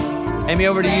wrong? Amy,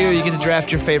 over to you. You get to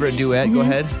draft your favorite duet. Go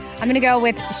ahead. I'm going to go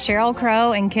with Sheryl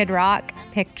Crow and Kid Rock,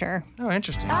 Picture. Oh,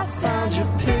 interesting. I found your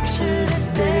picture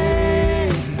today.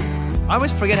 I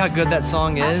always forget how good that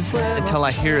song is until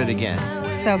I hear it again.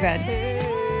 So good.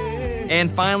 And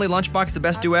finally, Lunchbox, the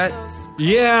best duet.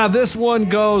 Yeah, this one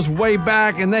goes way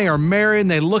back, and they are married,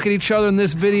 and they look at each other in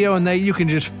this video, and you can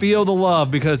just feel the love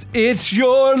because it's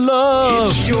your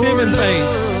love. It's your Tim and love. Faith.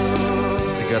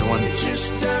 It's a good one. It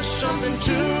just does something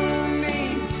to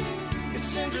me. It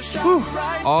sends a shock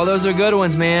right. All those are good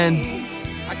ones, man.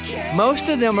 Most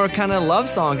of them are kind of love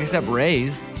songs, except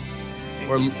Ray's.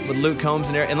 Or with Luke Combs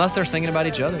and Eric, unless they're singing about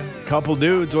each other. Couple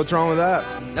dudes, what's wrong with that?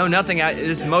 No, nothing.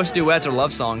 Most duets are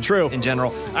love songs. True. In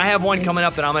general. I have one coming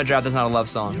up that I'm going to draft that's not a love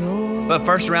song. But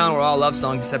first round, we're all love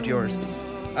songs except yours.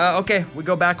 Okay, we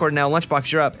go backward now.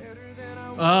 Lunchbox, you're up.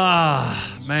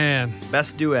 Ah, man.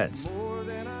 Best duets.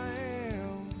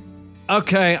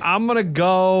 Okay, I'm going to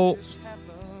go.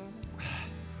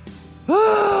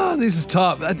 This is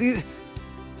tough.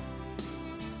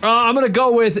 I'm going to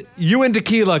go with You and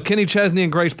Tequila, Kenny Chesney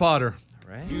and Grace Potter.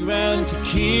 You and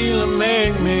tequila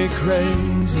make me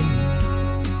crazy.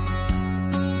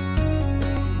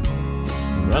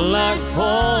 Run like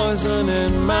poison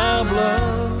in my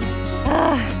blood.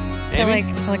 I feel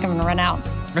like I'm going to run out.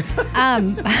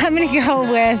 I'm going to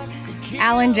go with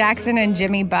Alan Jackson and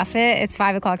Jimmy Buffett. It's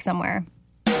 5 o'clock somewhere.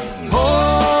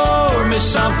 Pour me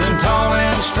something tall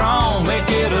and strong. Make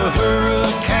it a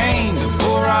hurricane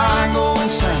before I go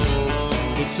insane.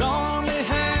 It's only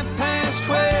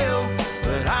 12:30,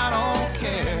 but I don't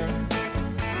care.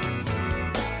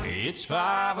 It's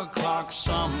 5 o'clock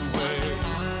somewhere.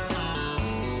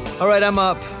 All right, I'm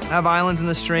up. I have Islands in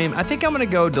the Stream. I think I'm going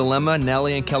to go Dilemma,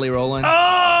 Nelly, and Kelly Rowland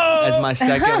as my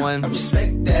second one.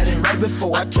 That and right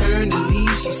before I turned to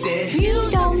leave, she said, "You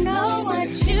don't know what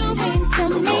you mean to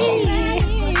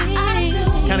me."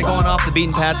 Kind of going off the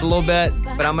beaten path a little bit,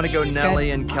 but I'm going to go Nelly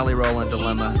and Kelly Rowland,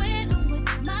 Dilemma.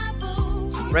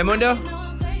 Raymundo?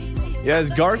 Yeah,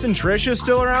 is Garth and Trisha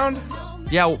still around?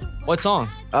 Yeah, what song?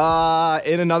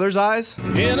 In Another's Eyes.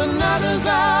 In another's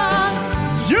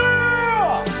eyes,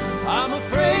 yeah! I'm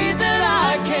afraid that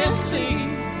I can't see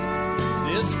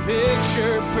this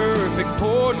picture perfect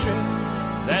portrait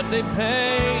that they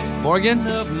paint Morgan?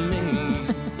 of me.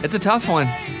 It's a tough one.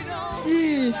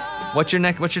 What's your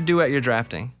duet you're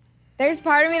drafting? There's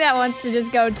part of me that wants to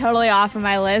just go totally off of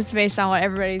my list based on what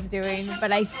everybody's doing,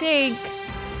 but I think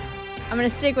I'm going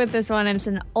to stick with this one, and it's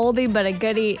an oldie but a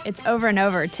goodie. It's Over and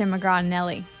Over, Tim McGraw and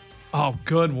Nelly. Oh,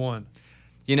 good one.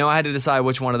 You know, I had to decide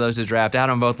which one of those to draft. I had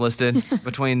them both listed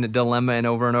between the Dilemma and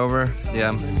Over and Over.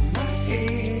 Yeah.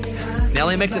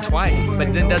 Nelly makes it twice,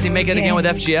 but then does he make it again with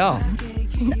FGL?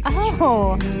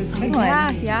 Oh, good one.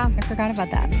 Yeah. I forgot about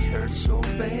that.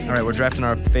 All right, we're drafting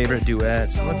our favorite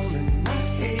duets.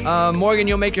 Morgan,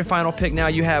 you'll make your final pick now.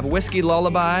 You have Whiskey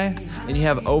Lullaby, and you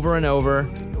have Over and Over.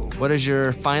 What is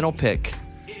your final pick?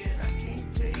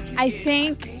 I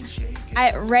think,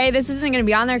 Ray, this isn't going to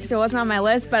be on there because it wasn't on my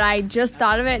list, but I just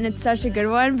thought of it, and it's such a good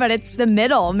one, but it's The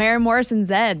Middle, Mary Morrison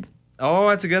Zed. Oh,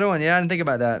 that's a good one. Yeah, I didn't think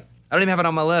about that. I don't even have it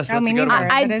on my list. That's a good one.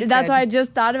 That's why I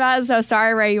just thought about it, so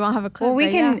sorry, Ray, you won't have a clue. Well,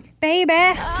 we can, baby.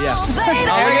 Yeah. Oh, look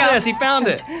at this. He found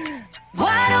it.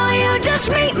 Why don't you just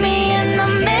meet me in the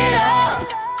middle?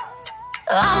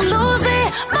 I'm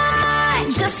losing my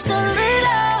mind just a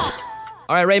little.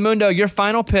 All right, Raymundo, your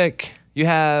final pick. You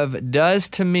have Does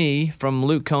to Me from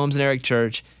Luke Combs and Eric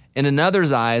Church. In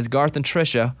Another's Eyes, Garth and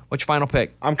Trisha. What's your final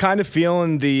pick? I'm kind of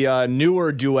feeling the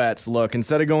newer duets look.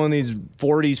 Instead of going these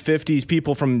 40s, 50s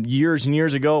people from years and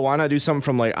years ago, why not do something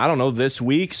from this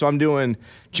week? So I'm doing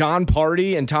John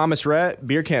Party and Thomas Rhett,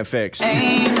 Beer Can't Fix.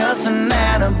 Ain't nothing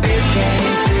that a beer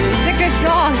can't fix. It's a good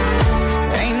song.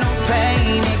 Ain't no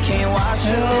pain it can't wash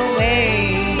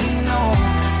away. No,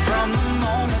 from the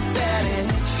moment that it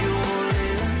hits your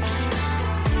lips,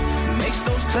 makes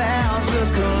those clouds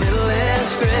look a little less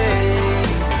gray.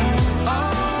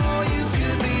 Oh, you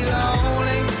could be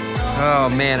lonely. Oh,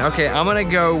 man. Okay, I'm going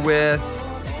to go with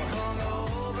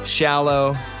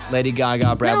Shallow, Lady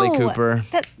Gaga, Bradley No, Cooper.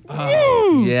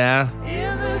 Yeah.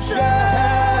 In the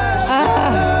shallow,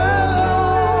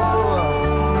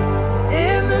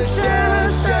 in the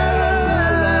shallow.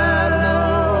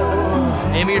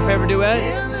 Amy, your favorite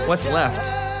duet? What's left?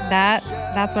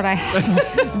 That's what I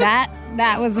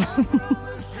that was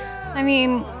I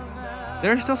mean,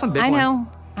 there are still some big ones.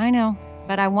 I know,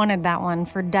 but I wanted that one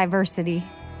for diversity.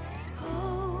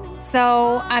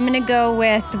 So I'm going to go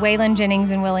with Waylon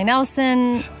Jennings and Willie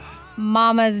Nelson.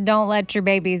 Mamas, don't let your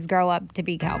babies grow up to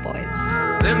be cowboys.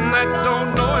 Them that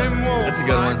don't know him won't. That's a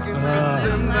good one.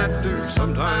 Them that do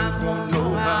sometimes won't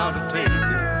know how to take it.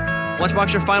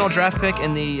 Lunchbox, your final draft pick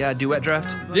in the duet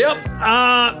draft? Yep.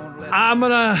 I'm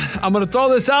gonna throw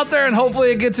this out there and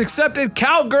hopefully it gets accepted.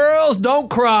 Cowgirls Don't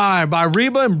Cry by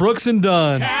Reba and Brooks and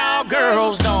Dunn.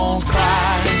 Cowgirls don't cry. I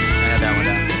had that one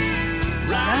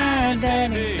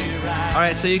down. All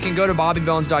right, so you can go to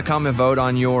bobbybones.com and vote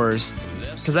on yours.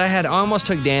 Because I almost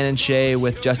took Dan and Shay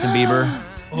with Justin Bieber,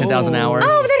 10,000 Hours.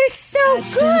 Oh, that is so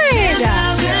good.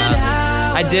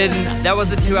 I didn't. That was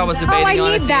the two I was debating I on.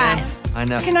 need at the that. end. I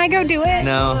know. Can I go do it?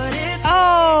 No.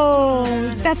 Oh,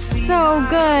 that's so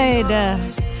good.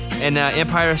 And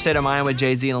Empire State of Mind with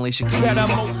Jay-Z and Alicia Keys. That I'm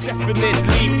most definitely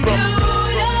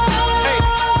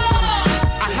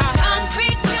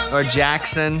from. Or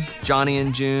Jackson, Johnny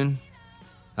and June.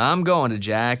 I'm going to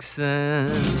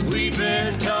Jackson. We've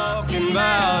been talking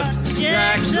about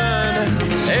Jackson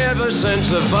ever since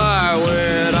the fire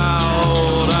went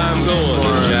out. I'm going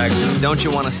to Jackson. Don't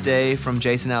You Want to Stay from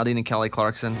Jason Aldean and Kelly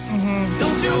Clarkson.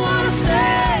 Don't you want to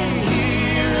stay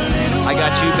here a little I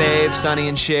Got You, Babe, Sonny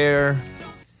and Cher.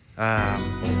 I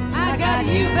got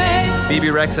you, babe.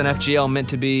 BB Rex and FGL, Meant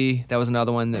to Be. That was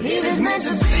another one that If it's meant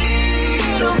to be,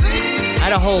 it'll be. I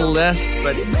had a whole list,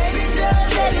 but Baby,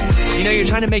 just let it be. you know, you're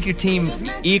trying to make your team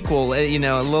equal. You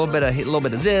know, a little bit of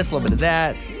this, a little bit of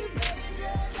that.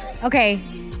 Okay,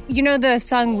 you know the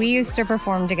song we used to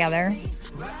perform together?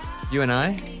 You and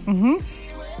I? Mm-hmm.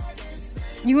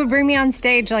 You would bring me on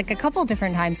stage like a couple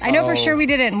different times. I know for sure we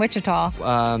did it in Wichita.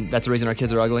 That's the reason our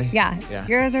kids are ugly. Yeah.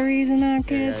 You're the reason our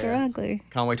kids are ugly.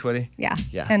 Conway Twitty. Yeah.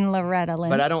 Yeah. And Loretta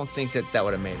Lynn. But I don't think that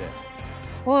would have made it.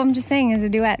 Well, I'm just saying as a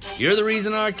duet. You're the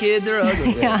reason our kids are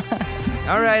ugly. Yeah.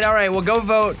 All right. Well, go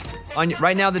vote.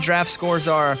 Right now, the draft scores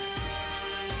are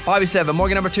Bobby 7,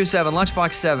 Morgan number 27,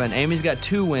 Lunchbox 7. Amy's got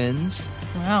 2 wins.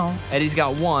 Wow. Eddie's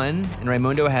got 1, and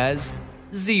Raymundo has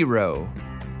 0.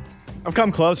 I've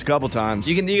come close a couple times.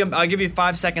 You can. I'll give you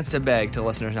 5 seconds to beg to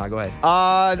listeners now. Go ahead.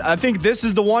 I think this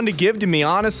is the one to give to me.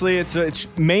 Honestly, it's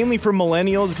mainly for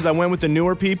millennials because I went with the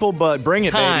newer people. But bring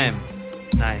it, Time.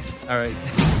 baby. Nice. All right.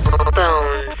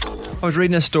 I was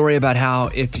reading a story about how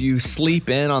if you sleep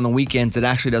in on the weekends, it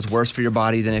actually does worse for your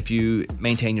body than if you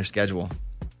maintain your schedule.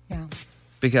 Yeah.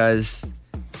 Because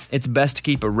it's best to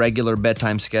keep a regular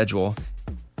bedtime schedule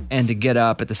and to get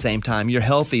up at the same time. Your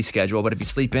healthy schedule, but if you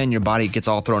sleep in, your body gets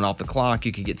all thrown off the clock.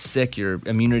 You could get sick. Your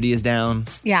immunity is down.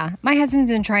 Yeah. My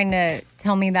husband's been trying to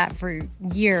tell me that for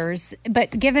years.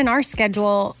 But given our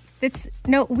schedule, I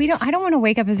don't want to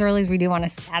wake up as early as we do on a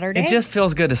Saturday. It just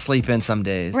feels good to sleep in some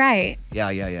days. Right.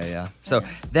 Yeah. So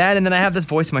that, and then I have this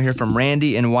voicemail here from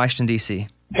Randy in Washington, D.C.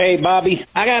 Hey, Bobby,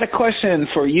 I got a question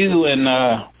for you in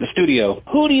the studio.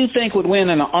 Who do you think would win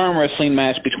in an arm wrestling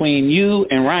match between you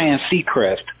and Ryan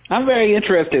Seacrest? I'm very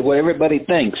interested what everybody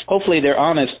thinks. Hopefully they're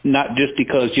honest, not just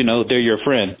because, they're your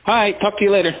friend. All right, talk to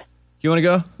you later. You want to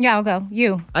go? Yeah, I'll go.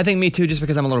 You. I think me too, just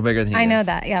because I'm a little bigger than he is. I know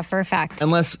that. Yeah, for a fact.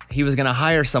 Unless he was going to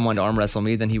hire someone to arm wrestle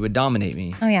me, then he would dominate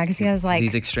me. Oh, yeah, because he has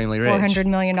he's extremely rich. $400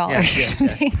 million. Yes.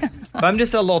 But I'm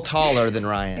just a little taller than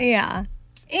Ryan. Yeah.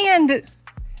 And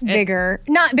bigger.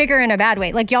 Not bigger in a bad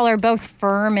way. Like y'all are both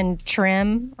firm and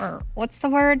trim, or what's the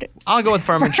word? I'll go with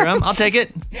firm and trim. I'll take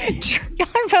it. Y'all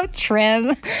are both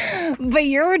trim, but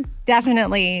you're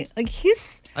definitely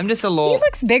I'm just a little. He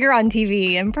looks bigger on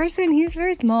TV. In person, he's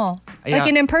very small. Yeah. Like,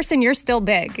 and in person, you're still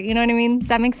big. You know what I mean? Does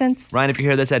that make sense? Ryan, if you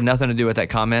hear this, had nothing to do with that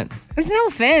comment. There's no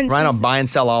offense. Ryan will buy and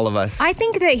sell all of us. I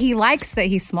think that he likes that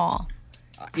he's small.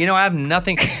 I have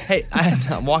nothing. Hey,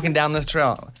 I'm walking down this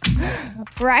trail.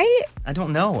 Right? I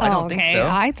don't know. I don't think so.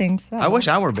 I think so. I wish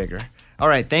I were bigger. All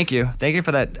right, thank you. Thank you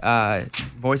for that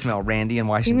voicemail, Randy in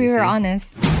Washington, We D.C. were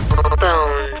honest.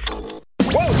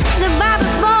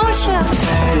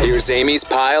 Here's Amy's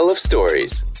pile of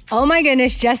stories. Oh my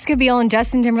goodness, Jessica Biel and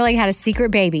Justin Timberlake had a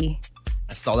secret baby.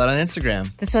 I saw that on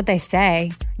Instagram. That's what they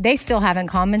say. They still haven't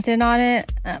commented on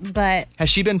it, but... Has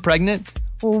she been pregnant?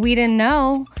 Well, we didn't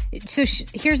know. So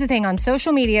here's the thing. On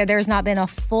social media, there's not been a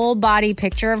full body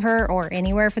picture of her, or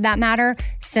anywhere for that matter,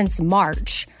 since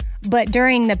March. But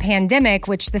during the pandemic,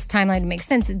 which this timeline makes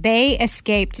sense, they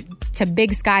escaped to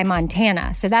Big Sky,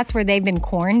 Montana. So that's where they've been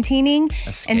quarantining.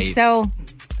 And so...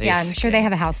 I'm sure they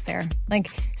have a house there.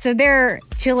 So they're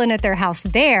chilling at their house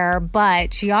there,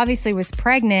 but she obviously was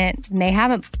pregnant and they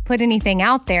haven't put anything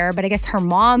out there. But I guess her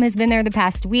mom has been there the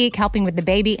past week helping with the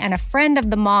baby, and a friend of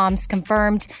the mom's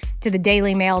confirmed to the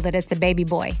Daily Mail that it's a baby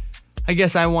boy. I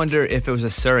guess I wonder if it was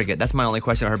a surrogate. That's my only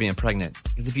question about her being pregnant.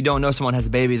 Because if you don't know someone has a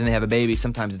baby, then they have a baby.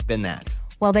 Sometimes it's been that.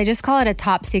 Well, they just call it a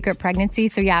top secret pregnancy.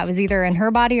 So yeah, it was either in her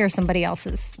body or somebody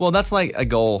else's. Well, that's like a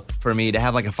goal for me, to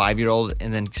have like a 5-year-old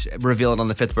and then reveal it on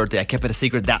the 5th birthday. I kept it a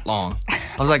secret that long.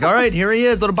 I was like, all right, here he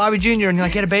is, little Bobby Jr. And you're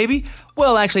like, had a baby?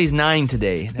 Well, actually, he's 9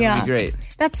 today. That would be great.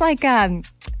 That's like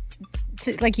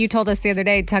you told us the other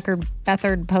day, Tucker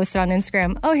Bethard posted on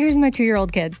Instagram, oh, here's my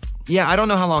 2-year-old kid. Yeah, I don't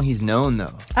know how long he's known,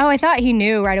 though. Oh, I thought he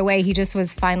knew right away. He just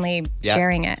was finally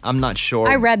sharing it. I'm not sure.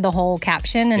 I read the whole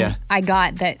caption, and I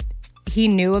got that he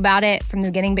knew about it from the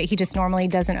beginning, but he just normally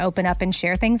doesn't open up and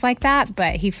share things like that.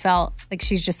 But he felt like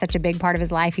she's just such a big part of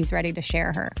his life, he's ready to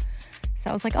share her. So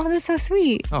I was like, oh, that's so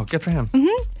sweet. Oh, good for him.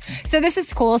 Mm-hmm. So this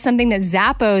is cool. Something that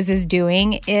Zappos is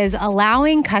doing is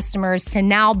allowing customers to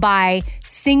now buy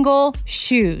single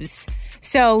shoes.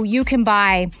 So you can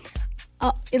buy...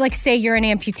 say you're an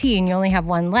amputee and you only have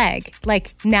one leg.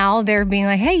 Now they're being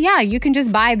like, hey, yeah, you can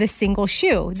just buy the single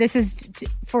shoe. This is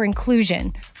for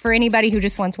inclusion for anybody who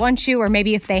just wants one shoe, or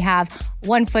maybe if they have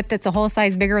one foot that's a whole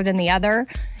size bigger than the other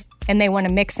and they want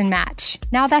to mix and match.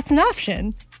 Now that's an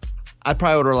option. I'd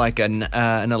probably order like an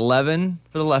 11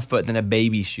 for the left foot, then a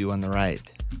baby shoe on the right.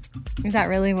 Is that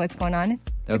really what's going on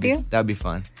with you? That would be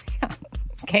fun.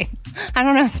 Okay. I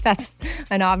don't know if that's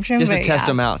an option. Just to test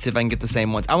them out, see if I can get the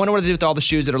same ones. I wonder what they do with all the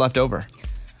shoes that are left over.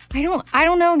 I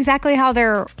don't know exactly how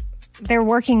they're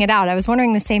working it out. I was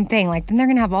wondering the same thing. Then they're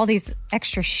going to have all these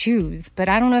extra shoes, but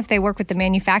I don't know if they work with the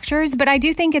manufacturers. But I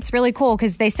do think it's really cool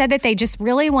because they said that they just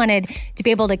really wanted to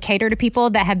be able to cater to people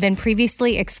that have been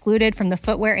previously excluded from the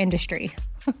footwear industry.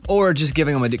 Or just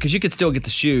giving them because you could still get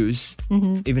the shoes,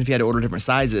 even if you had to order different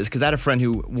sizes. Because I had a friend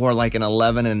who wore like an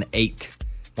 11 and an 8.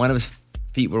 One of his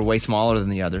feet were way smaller than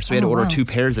the other, so he had to order 2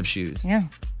 pairs of shoes. Yeah.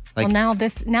 Well, now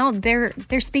they're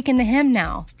speaking to him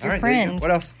now, your friend.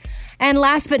 What else? And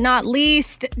last but not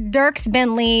least, Dierks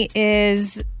Bentley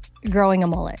is growing a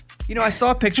mullet. I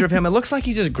saw a picture of him. It looks like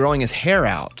he's just growing his hair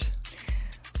out.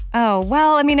 Oh,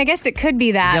 well, I mean, I guess it could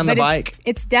be that. Is he on the but bike?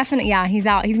 It's definitely, yeah, he's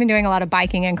out. He's been doing a lot of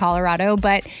biking in Colorado,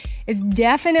 but it's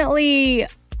definitely,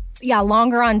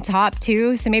 longer on top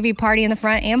too. So maybe party in the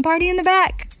front and party in the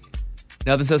back.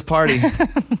 Nothing says party.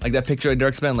 Like that picture of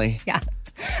Dirk Bentley. Yeah.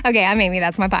 Okay, I'm Amy.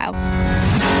 That's my pile.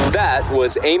 That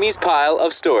was Amy's pile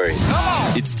of stories.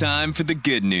 It's time for the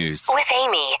good news. With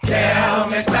Amy. Tell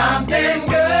me something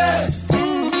good.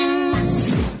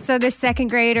 So this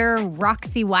second grader,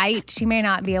 Roxy White, she may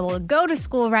not be able to go to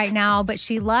school right now, but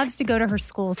she loves to go to her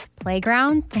school's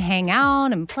playground to hang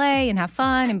out and play and have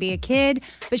fun and be a kid.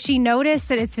 But she noticed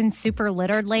that it's been super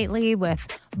littered lately with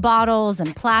bottles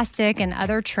and plastic and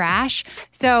other trash.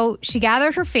 So she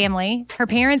gathered her family, her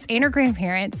parents and her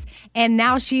grandparents, and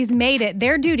now she's made it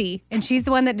their duty, and she's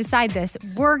the one that decided this.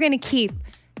 We're going to keep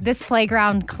this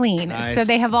playground clean. Nice. So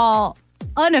they have all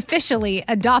unofficially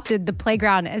adopted the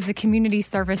playground as a community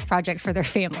service project for their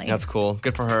family. That's cool.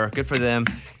 Good for her. Good for them.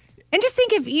 And just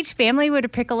think if each family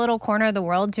would pick a little corner of the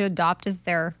world to adopt as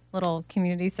their little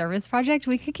community service project,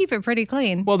 we could keep it pretty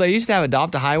clean. Well, they used to have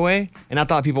Adopt a Highway, and I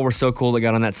thought people were so cool that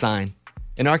got on that sign.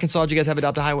 In Arkansas, did you guys have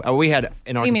Adopt a Highway? Oh, we had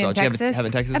in Arkansas. You mean in Did you Texas? have it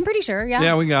in Texas? I'm pretty sure, yeah.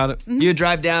 Yeah, we got it. Mm-hmm. You would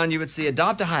drive down, you would see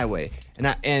Adopt a Highway.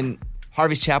 And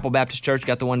Harvey's Chapel Baptist Church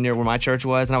got the one near where my church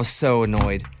was, and I was so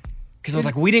annoyed. Because I was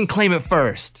like, we didn't claim it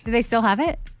first. Do they still have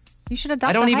it? You should adopt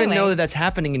I don't the even highway. know that that's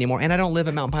happening anymore, and I don't live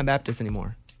at Mountain Pine Baptist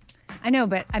anymore. I know,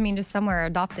 but I mean, just somewhere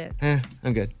adopt it.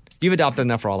 I'm good. You've adopted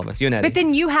enough for all of us. You and Eddie. But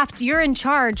then you're in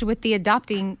charge with the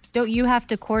adopting. Don't you have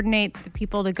to coordinate the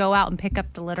people to go out and pick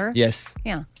up the litter? Yes.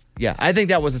 Yeah, Yeah, I think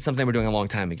that was something we're doing a long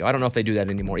time ago. I don't know if they do that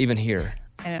anymore, even here.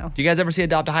 I know. Do you guys ever see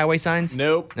Adopt a Highway signs?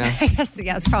 Nope. No. I guess,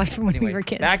 yeah, it's probably from when we were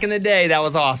kids. Back in the day, that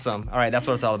was awesome. All right, that's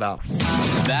what it's all about.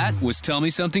 That was Tell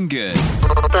Me Something Good.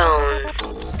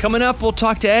 Coming up, we'll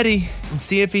talk to Eddie and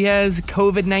see if he has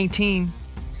COVID-19.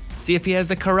 See if he has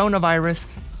the coronavirus.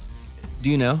 Do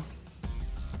you know?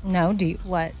 No, do you,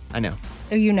 what? I know.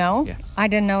 Oh, you know? Yeah. I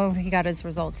didn't know he got his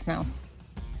results now.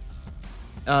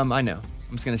 I know.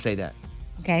 I'm just going to say that.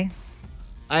 Okay.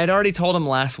 I had already told him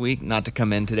last week not to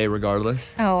come in today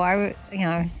regardless. Oh,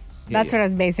 that's what I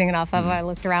was basing it off of. I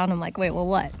looked around. I'm like, wait, well,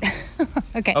 what?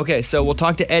 Okay. Okay, so we'll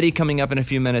talk to Eddie coming up in a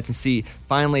few minutes and see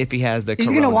finally if he has the You're just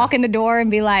corona. going to walk in the door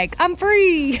and be like, I'm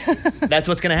free. That's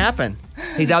what's going to happen.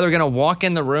 He's either going to walk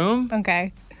in the room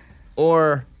Okay.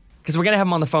 or, because we're going to have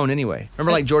him on the phone anyway.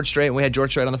 Remember like George Strait, when we had George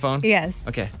Strait on the phone? Yes.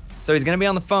 Okay. So he's going to be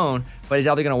on the phone, but he's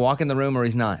either going to walk in the room or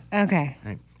he's not. Okay.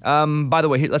 All right. By the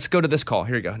way, let's go to this call.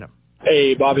 Here you go. No.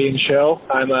 Hey, Bobby and Shell.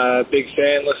 I'm a big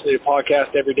fan, listen to your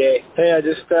podcast every day. Hey, I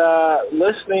just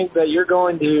listening that you're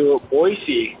going to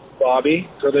Boise, Bobby,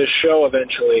 for this show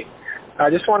eventually.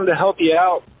 I just wanted to help you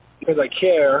out because I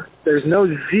care. There's no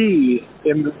Z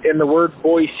in the word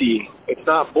Boise. It's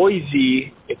not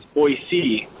Boise, it's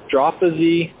Boise. Drop the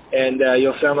Z, and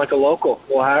you'll sound like a local.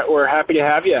 We're happy to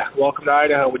have you. Welcome to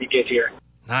Idaho when you get here.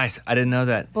 Nice. I didn't know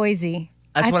that. Boise.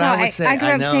 That's what how I would say. I grew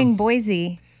I up know. saying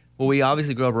Boise. Well, we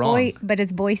obviously grew up wrong. But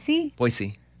it's Boise?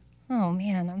 Boise. Oh,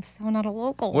 man, I'm so not a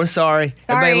local. We're sorry.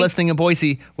 Sorry. Everybody listening in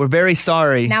Boise, we're very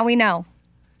sorry. Now we know.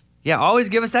 Yeah, always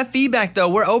give us that feedback, though.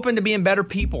 We're open to being better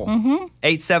people.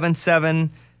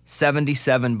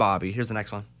 877-77-Bobby. Here's the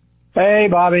next one. Hey,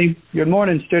 Bobby. Good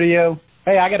morning, studio.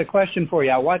 Hey, I got a question for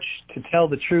you. I watch To Tell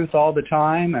the Truth all the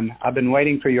time, and I've been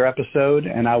waiting for your episode,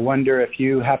 and I wonder if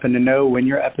you happen to know when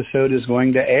your episode is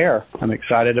going to air. I'm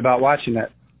excited about watching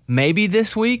it. Maybe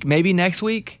this week, maybe next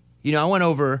week. You know, I went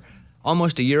over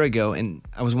almost a year ago, and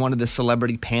I was one of the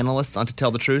celebrity panelists on To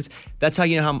Tell the Truth. That's how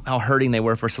you know how hurting they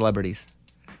were for celebrities.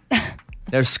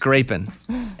 They're scraping.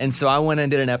 And so I went and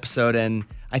did an episode, and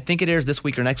I think it airs this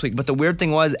week or next week. But the weird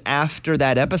thing was, after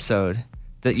that episode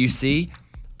that you see,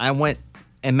 I went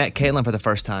and met Caitlin for the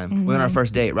first time. We went on our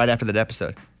first date right after that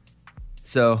episode.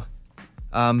 So,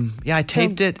 I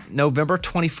taped it November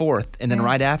 24th, and then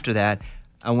right after that,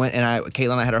 I went and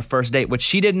Caitlin and I had our first date, which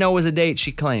she didn't know was a date,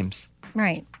 she claims.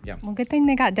 Right. Yeah. Well, good thing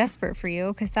they got desperate for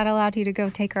you because that allowed you to go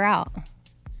take her out.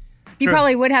 You True.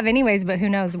 probably would have anyways, but who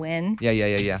knows when.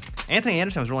 Yeah. Anthony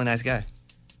Anderson was a really nice guy.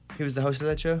 He was the host of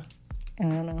that show. I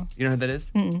don't know. You know who that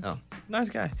is? Mm-mm. Oh, nice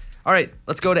guy. All right,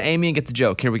 let's go to Amy and get the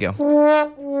joke. Here we go.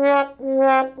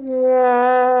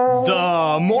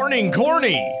 The Morning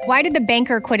Corny. Why did the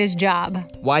banker quit his job?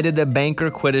 Why did the banker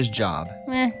quit his job?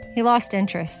 He lost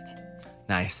interest.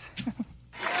 Nice.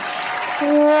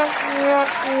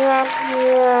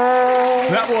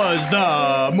 That was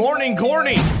the Morning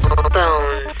Corny.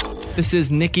 This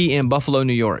is Nikki in Buffalo,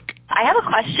 New York. I have a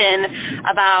question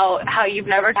about how you've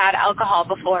never had alcohol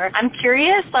before. I'm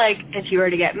curious, like, if you were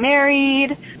to get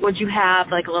married, would you have,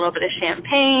 like, a little bit of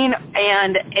champagne?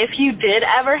 And if you did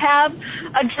ever have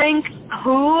a drink,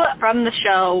 who from the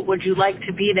show would you like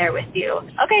to be there with you?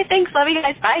 Okay, thanks. Love you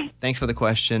guys. Bye. Thanks for the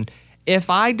question. If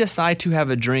I decide to have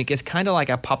a drink, it's kind of like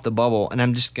I pop the bubble and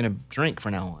I'm just going to drink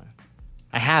from now on.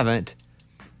 I haven't,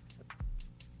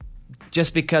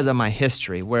 just because of my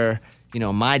history where,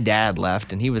 my dad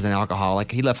left and he was an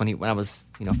alcoholic. He left when I was,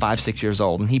 5, 6 years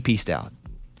old, and he pieced out.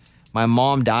 My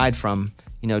mom died from,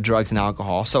 drugs and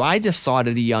alcohol. So I just saw it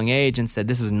at a young age and said,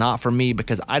 this is not for me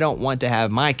because I don't want to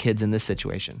have my kids in this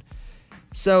situation.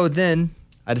 So then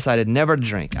I decided never to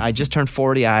drink. I just turned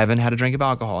 40. I haven't had a drink of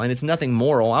alcohol, and it's nothing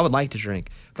moral. I would like to drink,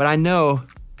 but I know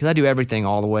because I do everything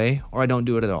all the way or I don't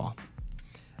do it at all.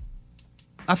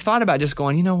 I've thought about just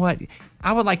going, you know what?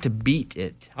 I would like to beat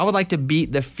it. I would like to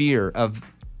beat the fear of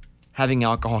having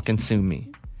alcohol consume me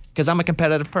because I'm a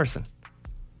competitive person.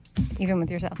 Even with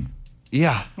yourself.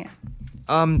 Yeah.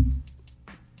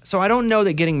 So I don't know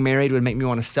that getting married would make me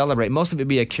want to celebrate. Most of it would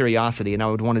be a curiosity, and I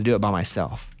would want to do it by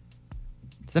myself.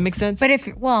 Does that make sense? But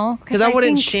because I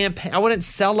wouldn't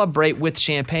celebrate with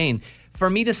champagne. For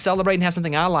me to celebrate and have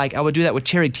something I like, I would do that with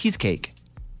cherry cheesecake.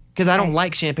 Because I don't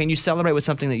like champagne. You celebrate with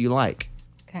something that you like.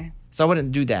 Okay. So I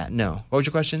wouldn't do that. No. What was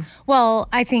your question? Well,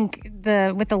 I think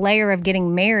with the layer of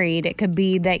getting married, it could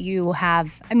be that you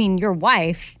have, your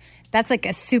wife, that's like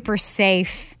a super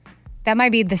safe, that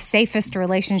might be the safest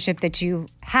relationship that you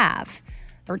have.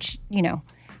 Or,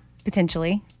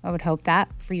 potentially, I would hope that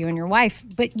for you and your wife.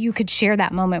 But you could share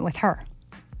that moment with her.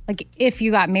 Like if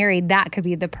you got married, that could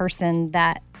be the person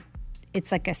that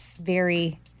it's like a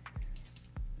very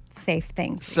safe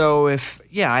thing. So I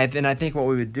think what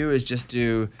we would do is just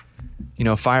do,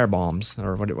 fire bombs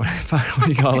or what do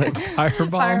you call it? Fire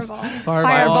bombs.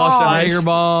 Fireball shots. Tiger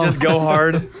bomb. Just go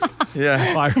hard.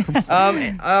 Yeah.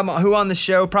 Who on the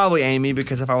show? Probably Amy,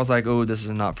 because if I was like, oh, this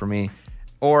is not for me.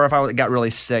 Or if I got really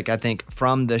sick, I think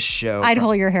from the show. I'd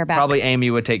hold your hair back. Probably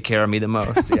Amy would take care of me the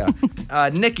most. Yeah.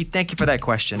 Nikki, thank you for that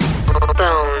question.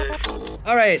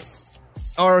 All right.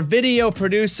 Our video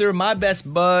producer, my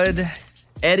best bud,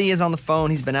 Eddie, is on the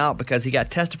phone. He's been out because he got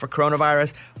tested for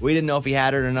coronavirus. We didn't know if he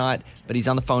had it or not, but he's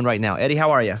on the phone right now. Eddie,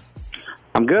 how are you?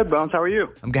 I'm good, Bones. How are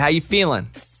you? I'm good. How you feeling?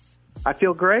 I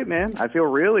feel great, man. I feel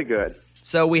really good.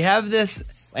 So we have this.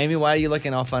 Amy, why are you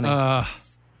looking all funny?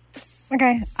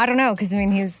 Okay. I don't know, because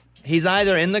he's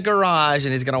either in the garage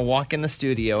and he's going to walk in the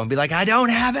studio and be like, I don't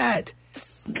have it.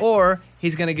 Or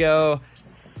he's going to go,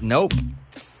 nope.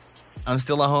 I'm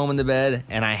still at home in the bed,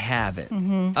 and I have it.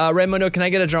 Mm-hmm. Raymundo, can I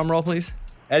get a drum roll, please?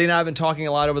 Eddie and I have been talking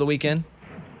a lot over the weekend,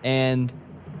 and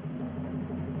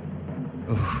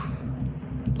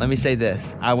let me say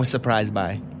this. I was surprised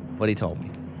by what he told me.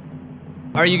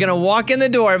 Are you going to walk in the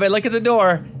door? Everybody look at the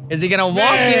door. Is he going to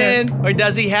walk in, or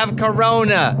does he have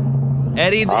corona?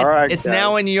 Eddie, all right, it's guys.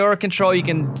 Now in your control. You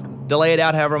can delay it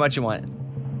out however much you want.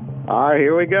 All right,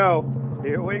 here we go.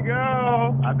 Here we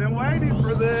go. I've been waiting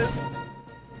for this.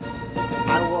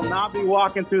 I will not be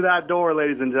walking through that door,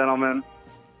 ladies and gentlemen,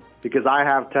 because I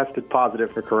have tested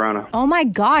positive for corona. Oh my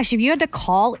gosh, if you had to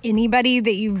call anybody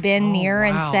that you've been near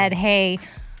and said, hey,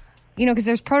 because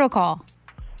there's protocol.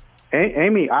 Hey,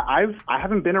 Amy, I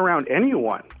haven't been around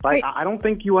anyone. I don't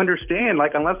think you understand.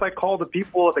 Unless I call the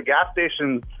people at the gas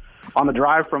station on the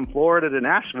drive from Florida to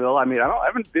Nashville, I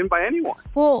haven't been by anyone.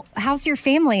 Well, how's your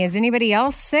family? Is anybody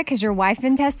else sick? Has your wife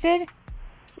been tested?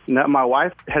 No, my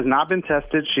wife has not been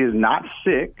tested. She is not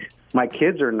sick. My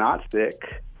kids are not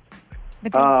sick.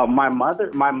 My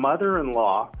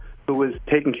mother-in-law, who was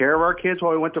taking care of our kids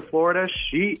while we went to Florida,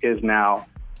 she is now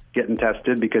getting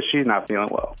tested because she's not feeling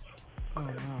well. Oh,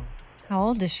 wow. How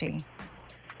old is she?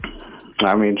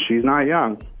 She's not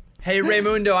young. Hey,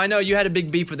 Raymundo, I know you had a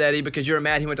big beef with Eddie because you were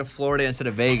mad he went to Florida instead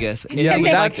of Vegas. Yeah, but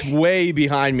that's way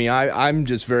behind me. I'm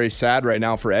just very sad right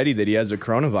now for Eddie that he has a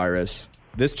coronavirus.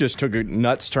 This just took a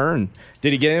nuts turn.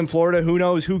 Did he get in Florida? Who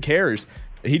knows? Who cares?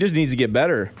 He just needs to get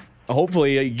better.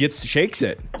 Hopefully he shakes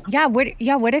it. Yeah,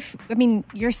 what if,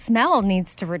 your smell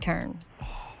needs to return?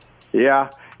 Yeah.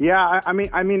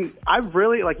 I've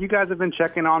really, you guys have been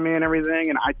checking on me and everything,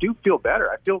 and I do feel better.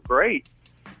 I feel great.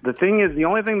 The thing is, the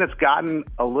only thing that's gotten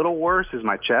a little worse is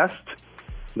my chest.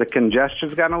 The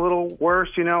congestion's gotten a little worse,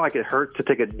 it hurts to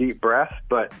take a deep breath,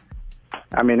 but,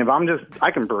 if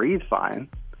I can breathe fine.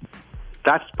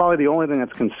 That's probably the only thing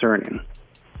that's concerning.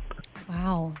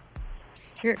 Wow.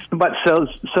 But so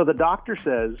the doctor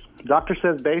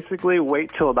says basically wait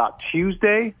till about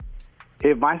Tuesday.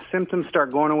 If my symptoms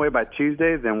start going away by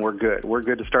Tuesday, then we're good. We're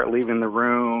good to start leaving the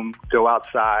room, go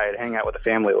outside, hang out with the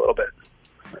family a little bit.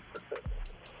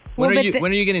 When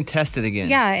are you getting tested again?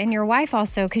 Yeah, and your wife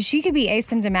also, because she could be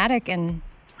asymptomatic and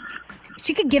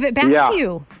she could give it back to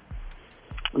you.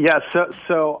 Yeah,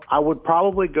 so I would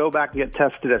probably go back and get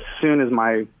tested as soon as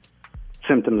my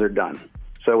symptoms are done.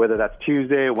 So whether that's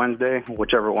Tuesday, Wednesday,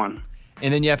 whichever one.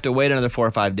 And then you have to wait another 4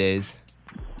 or 5 days.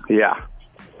 Yeah.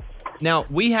 Now,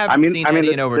 we haven't seen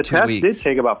Eddie in over 2 the weeks. test did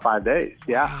take about 5 days.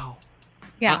 Yeah. Wow.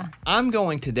 Yeah. I'm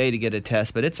going today to get a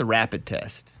test, but it's a rapid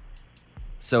test.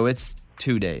 So it's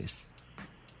 2 days.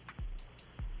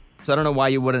 So I don't know why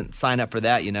you wouldn't sign up for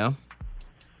that, you know?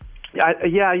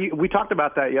 We talked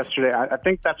about that yesterday. I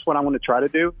think that's what I'm going to try to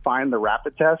do, find the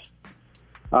rapid test.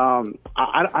 I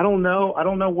don't know. I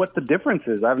don't know what the difference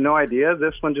is. I have no idea.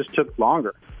 This one just took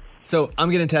longer. So I'm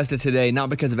getting tested today, not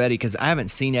because of Eddie, because I haven't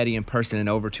seen Eddie in person in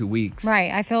over 2 weeks.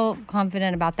 Right. I feel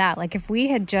confident about that. Like if we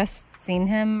had just seen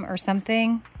him or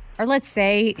something, or let's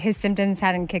say his symptoms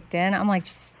hadn't kicked in, I'm like,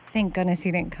 just thank goodness he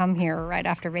didn't come here right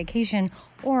after vacation,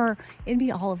 or it'd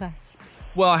be all of us.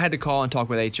 Well, I had to call and talk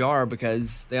with HR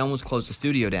because they almost closed the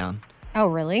studio down. Oh,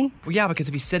 really? Well, yeah, because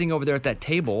if he's sitting over there at that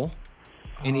table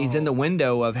and he's in the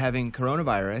window of having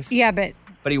coronavirus. Yeah, but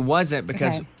he wasn't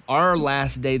because our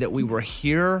last day that we were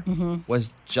here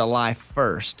was July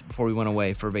 1st before we went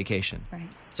away for vacation. Right.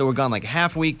 So we're gone like a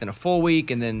half week, then a full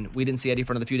week, and then we didn't see Eddie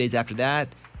for another few days after that.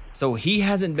 So he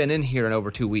hasn't been in here in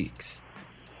over 2 weeks.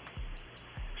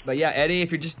 But yeah, Eddie,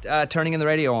 if you're just turning in the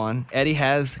radio on, Eddie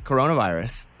has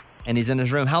coronavirus and he's in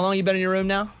his room. How long have you been in your room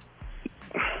now?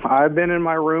 I've been in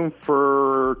my room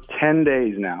for 10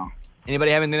 days now.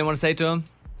 Anybody have anything they want to say to him?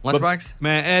 Lunchbox?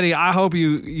 Man, Eddie, I hope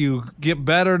you get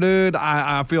better, dude.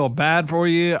 I feel bad for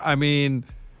you. I mean,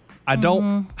 I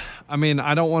don't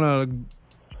want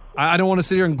to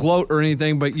sit here and gloat or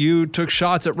anything, but you took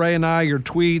shots at Ray and I, your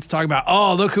tweets talking about,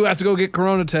 oh, look who has to go get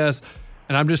corona tests.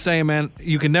 And I'm just saying, man,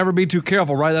 you can never be too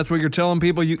careful, right? That's what you're telling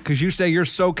people because you say you're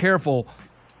so careful.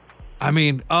 I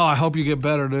mean, I hope you get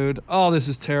better, dude. Oh, this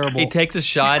is terrible. He takes a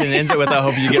shot and ends it with, I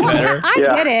hope you get better. I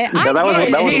get it.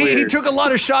 That was He took a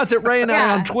lot of shots at Ray and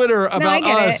I on Twitter about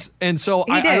us. And so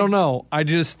I don't know.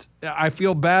 I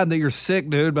feel bad that you're sick,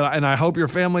 dude, and I hope your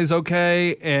family's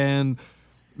okay. And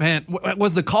man,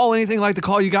 was the call anything like the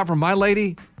call you got from my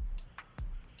lady?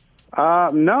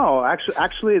 No,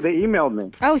 actually, they emailed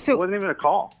me. Oh, so it wasn't even a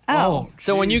call. Oh,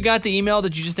 so when you got the email,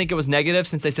 did you just think it was negative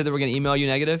since they said they were going to email you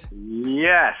negative?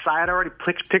 Yes, I had already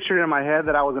pictured it in my head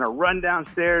that I was going to run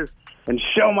downstairs and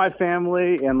show my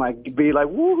family and be like,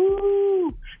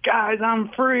 woohoo, guys, I'm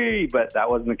free. But that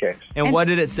wasn't the case. And what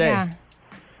did it say?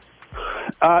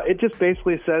 Yeah. It just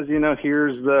basically says,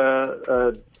 here's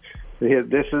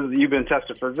this is you've been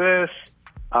tested for this.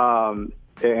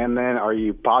 And then are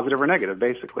you positive or negative,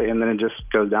 basically? And then it just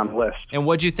goes down the list. And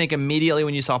what did you think immediately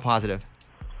when you saw positive?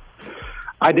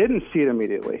 I didn't see it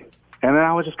immediately. And then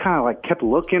I was just kind of kept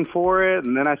looking for it.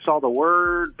 And then I saw the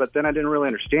word, but then I didn't really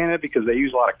understand it because they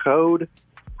use a lot of code.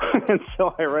 And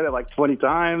so I read it 20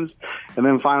 times. And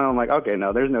then finally I'm like, okay,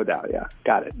 no, there's no doubt. Yeah,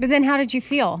 got it. But then how did you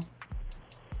feel?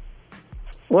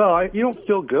 Well, you don't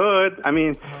feel good. I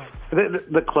mean,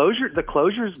 the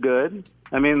closure's good.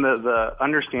 I mean, the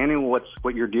understanding what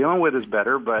you're dealing with is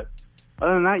better, but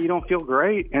other than that, you don't feel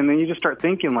great. And then you just start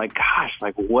thinking,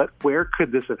 gosh, where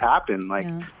could this have happened?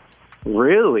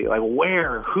 Really?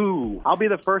 Where? Who? I'll be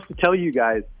the first to tell you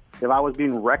guys, if I was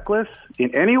being reckless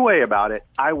in any way about it,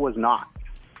 I was not.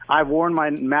 I've worn my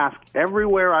mask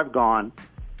everywhere I've gone.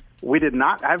 We did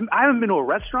not. I haven't been to a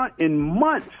restaurant in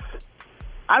months.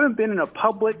 I haven't been in a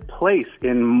public place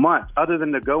in months other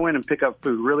than to go in and pick up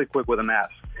food really quick with a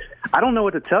mask. I don't know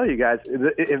what to tell you guys.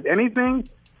 If anything,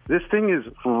 this thing is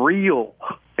real,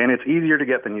 and it's easier to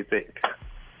get than you think.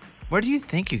 Where do you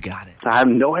think you got it? I have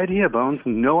no idea, Bones.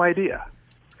 No idea.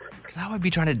 Because I would be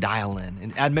trying to dial in,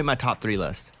 and I'd make my top 3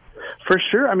 list. For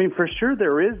sure. I mean, for sure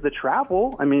there is the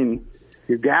travel. I mean,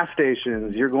 your gas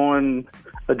stations, you're going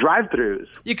Drive-Thrus.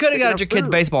 You could have got at your kid's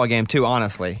baseball game, too,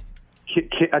 honestly.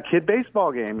 A kid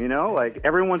baseball game,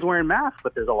 everyone's wearing masks,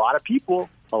 but there's a lot of people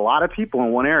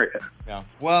in one area. Yeah.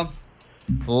 Well,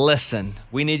 listen,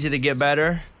 we need you to get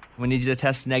better. We need you to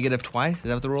test negative twice. Is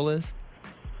that what the rule is?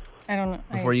 I don't know.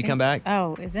 Before you come back?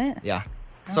 Oh, is it? Yeah.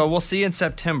 So we'll see you in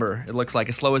September. It looks like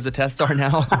as slow as the tests are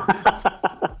now.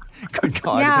 Good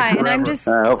God. Yeah, and I'm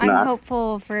not.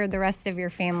 hopeful for the rest of your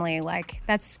family.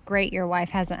 That's great. Your wife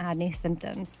hasn't had any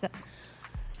symptoms.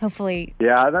 Hopefully.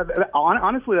 Yeah,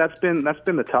 honestly, that's been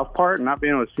the tough part, not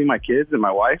being able to see my kids and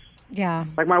my wife. Yeah.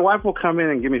 My wife will come in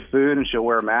and give me food, and she'll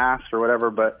wear a mask or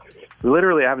whatever, but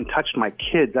literally I haven't touched my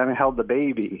kids. I haven't held the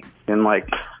baby in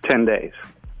 10 days.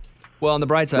 Well, on the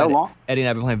bright side, Eddie and I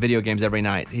have been playing video games every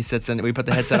night. He sits in, we put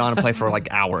the headset on and play for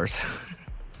hours.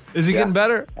 Is he getting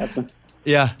better?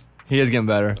 Yeah, he is getting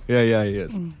better. Yeah, he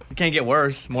is. You can't get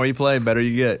worse. The more you play, better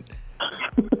you get.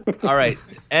 All right,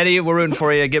 Eddie, we're rooting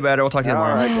for you. Get better. We'll talk to you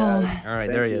tomorrow. All right, guys. All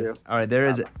right, there he is. All right, there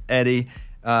is Eddie.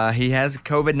 He has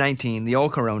COVID-19, the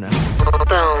old corona.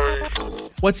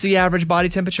 What's the average body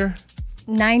temperature?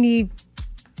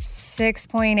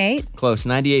 96.8. Close,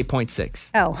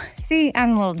 98.6. Oh, see,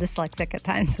 I'm a little dyslexic at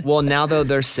times. Well, now, though,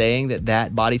 they're saying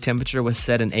that body temperature was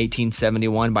set in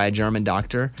 1871 by a German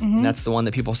doctor. Mhm. And that's the one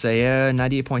that people say,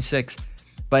 98.6.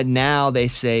 But now they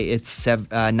say it's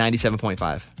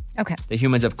 97.5. Okay. The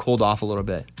humans have cooled off a little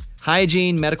bit.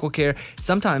 Hygiene, medical care.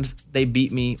 Sometimes they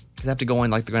beat me because I have to go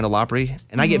in like the Grand Ole Opry,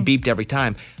 and I get beeped every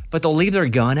time. But they'll leave their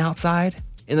gun outside,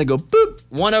 and they go, boop,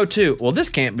 102. Well, this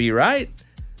can't be right.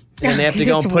 And they have to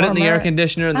go and put it in the air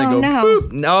conditioner, and they go,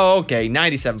 boop. No, okay,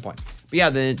 97 point. But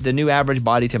yeah, the new average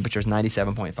body temperature is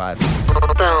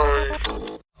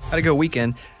 97.5. Had a good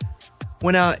weekend.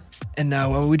 Went out,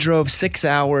 and we drove 6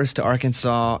 hours to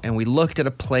Arkansas, and we looked at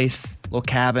a place, little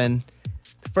cabin.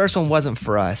 The first one wasn't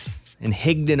for us. In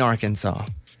Higdon, Arkansas.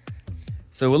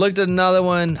 So we looked at another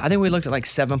one. I think we looked at like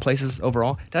 7 places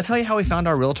overall. Did I tell you how we found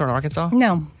our realtor in Arkansas?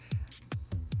 No.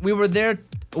 We were there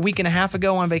a week and a half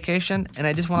ago on vacation, and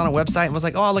I just went on a website and was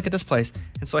like, oh, I'll look at this place.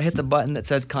 And so I hit the button that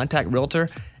says contact realtor.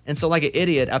 And so like an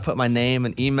idiot, I put my name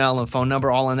and email and phone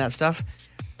number all in that stuff.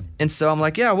 And so I'm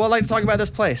like, yeah, well, I'd like to talk about this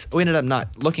place. We ended up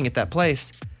not looking at that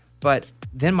place, but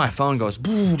then my phone goes,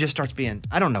 boom, just starts being,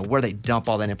 I don't know where they dump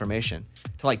all that information,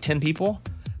 to like 10 people.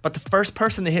 But the first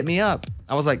person that hit me up,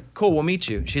 I was like, cool, we'll meet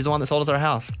you. She's the one that sold us our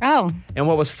house. Oh. And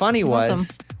what was funny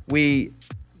was Awesome.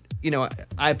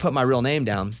 I put my real name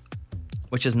down,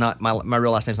 which is not, my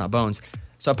real last name's not Bones.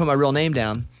 So I put my real name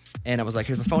down, and I was like,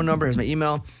 here's my phone number, here's my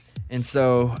email. And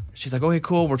so she's like, okay,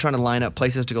 cool. We're trying to line up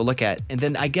places to go look at. And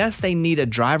then I guess they need a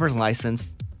driver's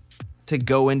license to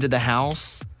go into the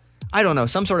house. I don't know,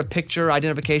 some sort of picture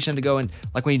identification to go in,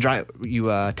 like when you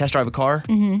test drive a car.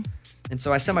 Mm-hmm. And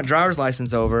so I sent my driver's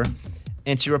license over,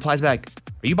 and she replies back,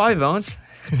 are you Bobby Bones?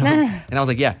 And I was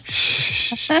like, yeah.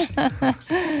 She's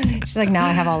like, now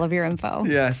I have all of your info.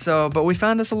 Yeah, but we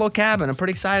found us a little cabin. I'm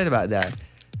pretty excited about that.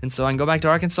 And so I can go back to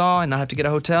Arkansas and not have to get a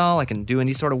hotel. I can do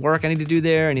any sort of work I need to do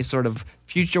there, any sort of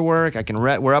future work.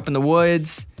 We're up in the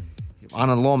woods on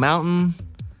a little mountain.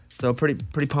 So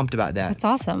pretty pumped about that. That's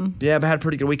awesome. Yeah, but I had a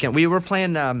pretty good weekend. We were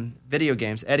playing video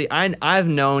games. Eddie, I've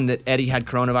known that Eddie had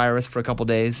coronavirus for a couple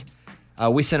days.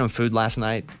 We sent him food last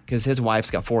night because his wife's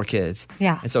got 4 kids.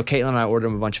 Yeah. And so Caitlin and I ordered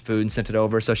him a bunch of food and sent it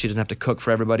over so she doesn't have to cook for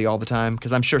everybody all the time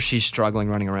because I'm sure she's struggling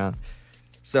running around.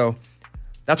 So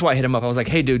that's why I hit him up. I was like,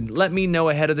 hey, dude, let me know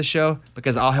ahead of the show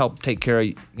because I'll help take care of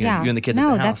you and the kids at the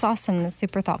house. No, that's awesome. That's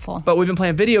super thoughtful. But we've been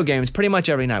playing video games pretty much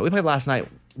every night. We played last night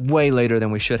way later than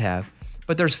we should have.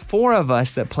 But there's 4 of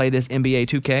us that play this NBA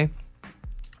 2K.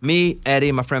 Me,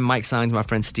 Eddie, my friend Mike Sines, my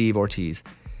friend Steve Ortiz.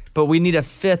 But we need a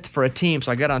 5th for a team.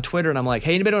 So I got on Twitter and I'm like,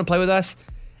 hey, anybody want to play with us?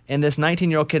 And this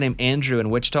 19-year-old kid named Andrew in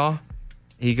Wichita,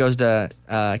 he goes to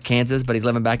Kansas, but he's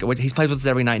living back at Wichita. He plays with us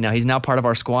every night now. He's now part of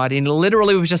our squad. And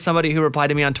literally was just somebody who replied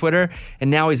to me on Twitter.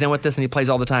 And now he's in with us and he plays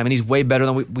all the time. And he's way better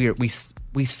than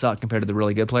we suck compared to the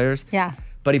really good players. Yeah.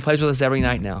 But he plays with us every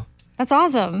night now. That's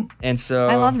awesome. And so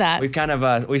I love that. We've kind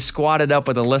of we squatted up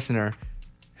with a listener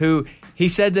who he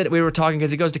said that we were talking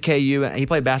because he goes to KU and he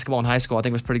played basketball in high school. I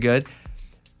think it was pretty good.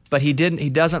 But he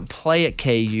doesn't play at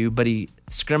KU, but he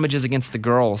scrimmages against the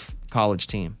girls' college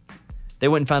team. They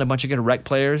went and found a bunch of good rec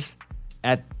players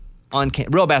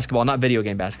real basketball, not video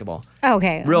game basketball.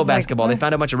 Okay. Real basketball. They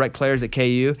found a bunch of rec players at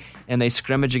KU, and they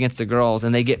scrimmage against the girls,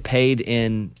 and they get paid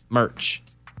in merch,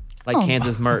 like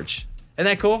Kansas merch. Isn't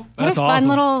that cool? What a fun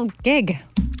little gig.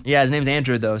 Yeah, his name's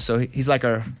Andrew, though, so he's like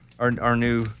our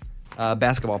new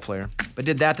basketball player. But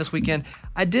did that this weekend.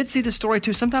 I did see the story,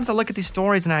 too. Sometimes I look at these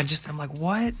stories, and I'm like,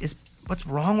 what's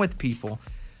wrong with people?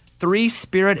 3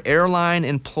 Spirit Airline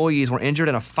employees were injured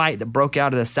in a fight that broke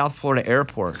out at a South Florida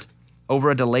airport over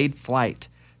a delayed flight.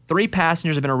 3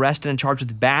 passengers have been arrested and charged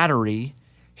with battery.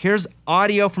 Here's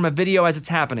audio from a video as it's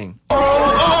happening.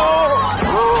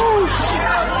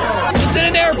 It's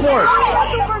in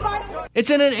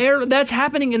an airport. That's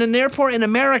happening in an airport in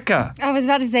America. I was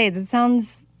about to say, that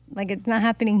sounds like it's not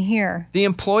happening here. The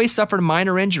employee suffered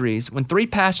minor injuries when 3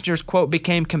 passengers, quote,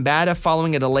 became combative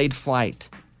following a delayed flight.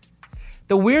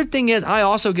 The weird thing is, I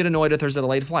also get annoyed if there's a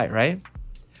delayed flight, right?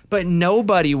 But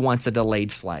nobody wants a delayed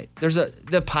flight.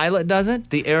 The pilot doesn't,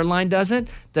 the airline doesn't,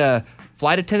 the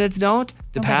flight attendants don't,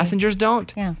 the passengers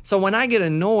don't. Yeah. So when I get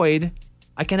annoyed,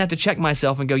 I kind of have to check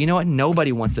myself and go, you know what?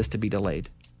 Nobody wants this to be delayed.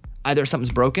 Either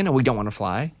something's broken and we don't want to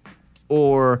fly,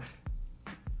 or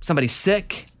somebody's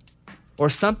sick, or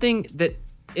something that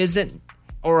isn't,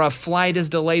 or a flight is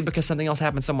delayed because something else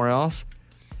happened somewhere else.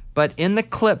 But in the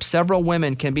clip, several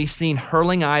women can be seen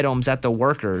hurling items at the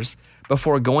workers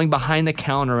before going behind the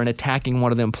counter and attacking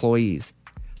one of the employees.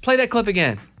 Play that clip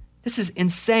again. This is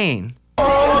insane.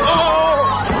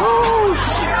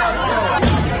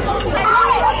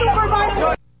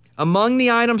 Among the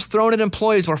items thrown at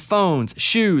employees were phones,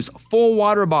 shoes, full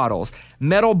water bottles,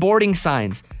 metal boarding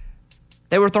signs.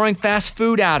 They were throwing fast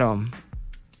food at them.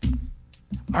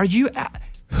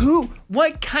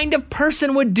 What kind of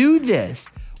person would do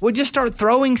this? Would just start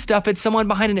throwing stuff at someone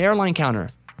behind an airline counter?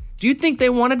 Do you think they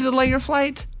wanted to delay your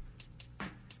flight?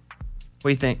 What do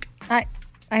you think? I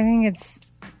think it's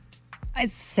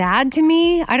sad to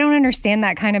me. I don't understand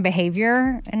that kind of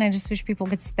behavior, and I just wish people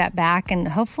could step back, and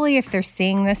hopefully if they're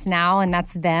seeing this now and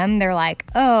that's them, they're like,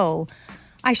 oh,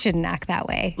 I shouldn't act that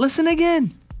way. Listen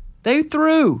again. They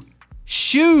threw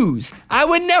shoes. I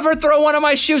would never throw one of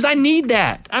my shoes. I need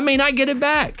that. I may not get it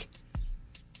back.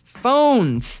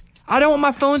 Phones. I don't want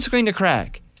my phone screen to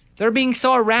crack. They're being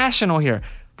so irrational here.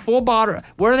 Full bottle.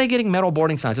 Where are they getting metal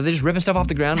boarding signs? Are they just ripping stuff off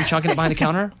the ground and chunking it behind the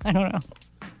counter? I don't know.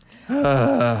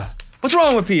 What's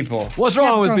wrong with people? What's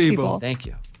wrong with people? Thank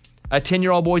you. A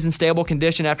 10-year-old boy's in stable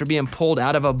condition after being pulled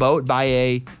out of a boat by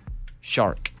a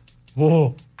shark.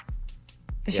 Whoa.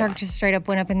 The shark just straight up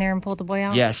went up in there and pulled the boy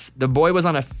out? Yes. The boy was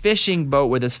on a fishing boat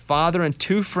with his father and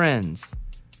two friends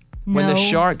when the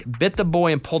shark bit the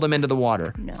boy and pulled him into the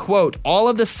water. No. Quote, all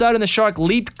of a sudden the shark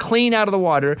leaped clean out of the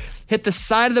water, hit the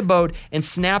side of the boat, and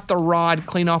snapped the rod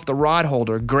clean off the rod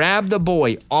holder, grabbed the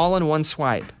boy all in one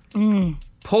swipe,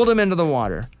 pulled him into the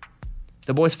water.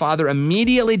 The boy's father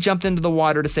immediately jumped into the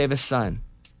water to save his son.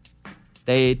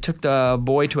 They took the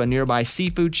boy to a nearby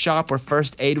seafood shop where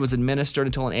first aid was administered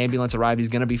until an ambulance arrived.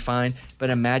 He's going to be fine. But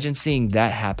imagine seeing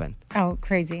that happen. Oh,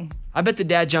 crazy. I bet the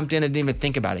dad jumped in and didn't even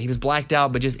think about it. He was blacked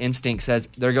out, but just instinct says,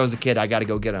 there goes the kid. I got to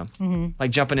go get him. Mm-hmm. Like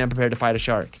jumping in prepared to fight a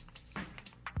shark.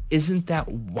 Isn't that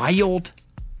wild?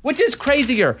 Which is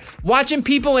crazier? Watching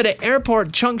people at an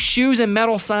airport chunk shoes and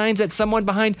metal signs at someone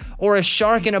behind, or a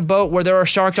shark in a boat where there are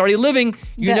sharks already living.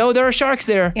 You know there are sharks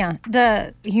there. Yeah,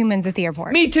 the humans at the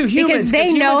airport. Me too, humans. Because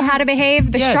they know how to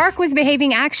behave. The Yes. shark was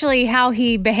behaving actually how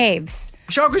he behaves.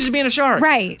 Shark was just being a shark.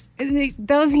 Right.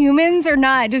 Those humans are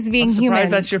not just being I'm surprised humans.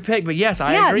 that's your pick, but yes,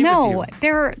 I agree with you.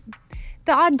 They're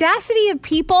the audacity of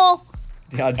people.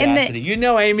 The audacity. You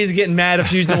know Amy's getting mad if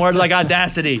she's using words like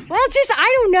audacity. Well,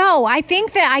 I don't know. I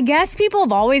think that I guess people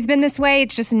have always been this way.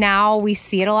 It's just now we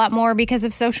see it a lot more because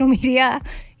of social media.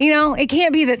 You know, it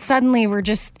can't be that suddenly we're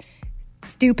just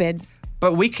stupid.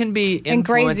 But we can be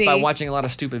influenced crazy. by watching a lot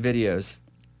of stupid videos.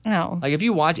 No. Like if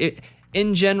you watch it,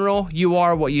 in general, you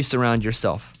are what you surround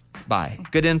yourself by.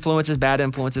 Good influences, bad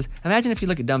influences. Imagine if you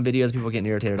look at dumb videos, people getting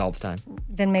irritated all the time.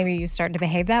 Then maybe you start to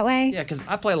behave that way. Yeah, because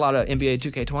I play a lot of NBA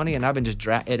 2K20 and I've been just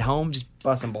at home just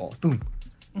busting balls. Boom.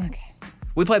 Okay.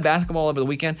 We play basketball over the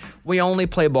weekend. We only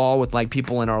play ball with like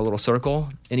people in our little circle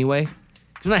anyway.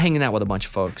 Because we're not hanging out with a bunch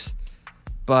of folks.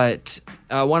 But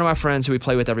one of my friends who we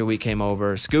play with every week came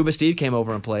over. Scuba Steve came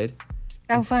over and played.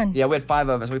 Oh, fun. Yeah, we had 5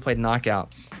 of us. We played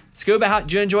Knockout. Scuba,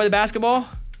 did you enjoy the basketball?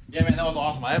 Yeah, man, that was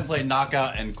awesome. I haven't played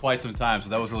Knockout in quite some time, so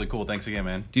that was really cool. Thanks again,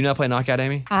 man. Do you not play Knockout,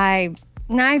 Amy? I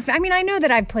know that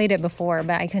I've played it before,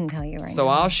 but I couldn't tell you right So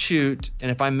now. I'll shoot,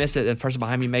 and if I miss it, and the person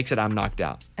behind me makes it, I'm knocked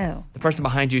out. Oh. The person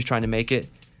behind you is trying to make it.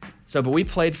 So, but we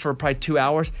played for probably 2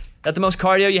 hours. That's the most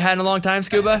cardio you had in a long time,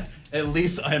 Scuba? At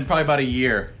least in probably about a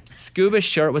year. Scuba's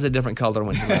shirt was a different color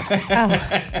when he left.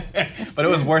 But it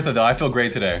was worth it, though. I feel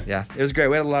great today. Yeah, it was great.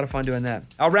 We had a lot of fun doing that.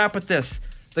 I'll wrap with this.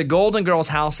 The Golden Girls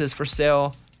house is for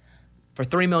sale for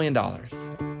 $3 million.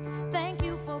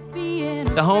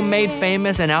 The homemade,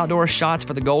 famous, and outdoor shots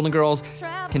for the Golden Girls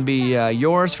can be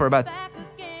yours for about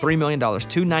 $3 million,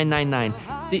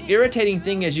 $2,999. The irritating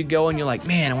thing is you go and you're like,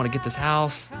 man, I want to get this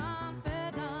house.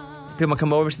 People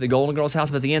come over to the Golden Girls house,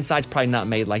 but the inside's probably not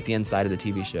made like the inside of the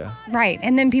TV show. Right.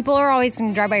 And then people are always going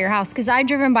to drive by your house because I've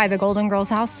driven by the Golden Girls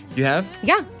house. You have?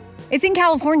 Yeah. It's in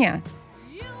California.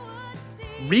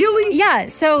 Really? Yeah.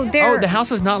 So they're. Oh, the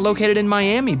house is not located in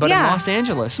Miami, but in Los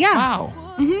Angeles. Yeah. Wow.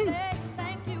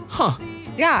 Mm-hmm. Huh.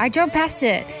 Yeah, I drove past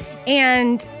it.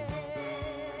 And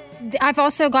I've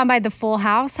also gone by the Full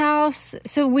House house.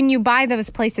 So when you buy those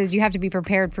places, you have to be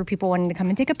prepared for people wanting to come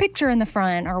and take a picture in the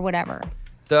front or whatever.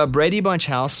 The Brady Bunch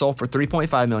house sold for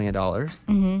 $3.5 million.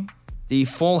 Mm-hmm. The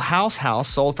Full House house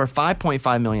sold for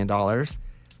 $5.5 million.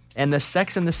 And the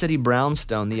Sex and the City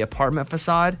brownstone, the apartment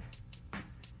facade,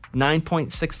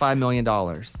 $9.65 million.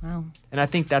 Wow. And I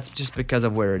think that's just because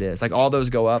of where it is. Like all those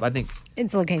go up. I think.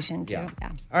 It's location too. Yeah.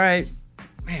 All right.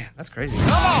 Man, that's crazy.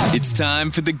 It's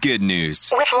time for the good news.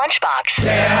 With Lunchbox.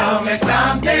 Tell me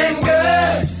something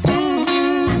good.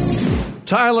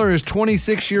 Tyler is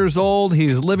 26 years old.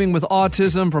 He's living with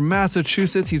autism from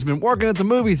Massachusetts. He's been working at the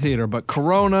movie theater, but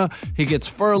Corona, he gets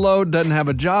furloughed, doesn't have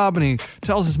a job, and he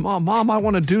tells his mom, I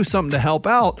want to do something to help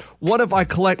out. What if I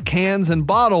collect cans and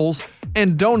bottles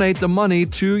and donate the money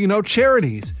to,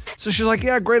 charities? So she's like,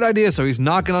 yeah, great idea. So he's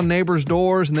knocking on neighbors'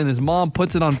 doors, and then his mom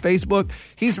puts it on Facebook.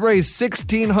 He's raised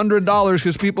 $1,600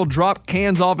 because people drop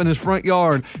cans off in his front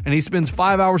yard, and he spends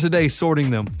 5 hours a day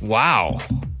sorting them. Wow.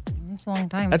 That's a long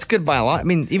time. That's good by a lot. I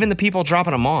mean, even the people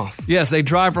dropping them off. Yes, they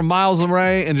drive from miles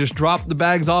away and just drop the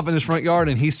bags off in his front yard,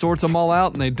 and he sorts them all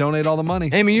out, and they donate all the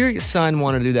money. Amy, your son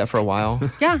wanted to do that for a while.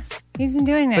 Yeah, he's been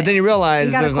doing it. But then he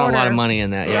realized there's not a lot quarter. of money in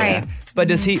that. Yeah. Right.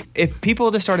 But if people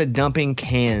just started dumping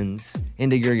cans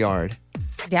into your yard,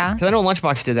 Yeah. because I know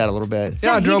Lunchbox did that a little bit.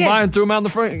 Yeah, I he drove did. by and threw them out in the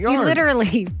front yard. He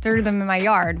literally threw them in my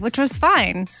yard, which was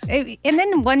fine. And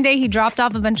then one day he dropped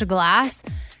off a bunch of glass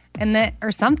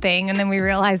or something, and then we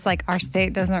realized our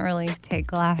state doesn't really take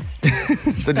glass.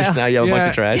 So just now you have a bunch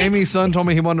of trash. Amy's son told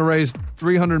me he wanted to raise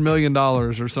 $300 million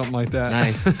or something like that.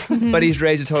 Nice. But he's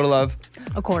raised a total of?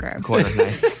 A quarter.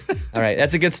 Nice. All right,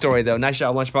 that's a good story, though. Nice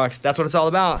job, Lunchbox. That's what it's all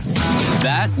about.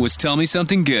 That was Tell Me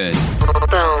Something Good.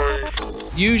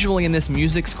 Usually in this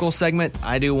music school segment,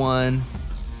 I do one,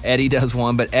 Eddie does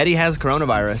one, but Eddie has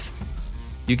coronavirus.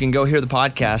 You can go hear the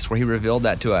podcast where he revealed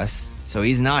that to us. So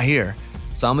he's not here.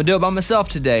 So I'm going to do it by myself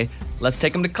today. Let's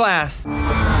take him to class.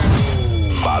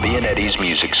 Bobby and Eddie's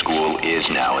Music School is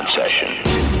now in session.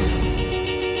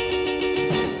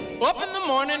 Up in the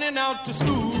morning and out to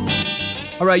school.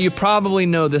 All right, you probably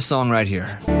know this song right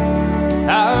here.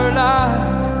 Our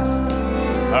lives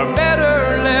are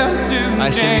better left to I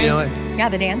assume you know it. Yeah,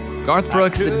 the dance. Garth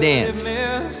Brooks, The Dance.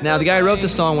 Now, the guy who wrote the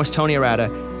song was Tony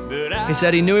Arata. He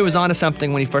said he knew he was onto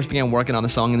something when he first began working on the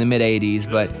song in the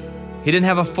mid-'80s, but he didn't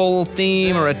have a full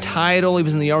theme or a title. He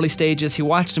was in the early stages. He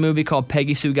watched a movie called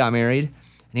Peggy Sue Got Married, and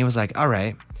he was like, all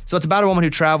right. So it's about a woman who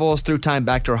travels through time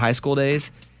back to her high school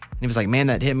days, and he was like, man,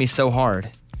 that hit me so hard.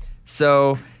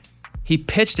 So he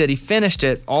pitched it. He finished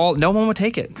it. No one would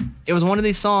take it. It was one of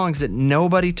these songs that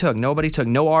nobody took.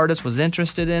 No artist was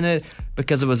interested in it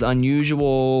because it was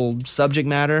unusual subject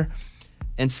matter.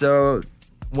 And so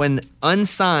when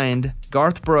unsigned,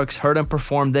 Garth Brooks heard him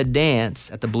perform The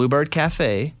Dance at the Bluebird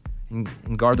Cafe, and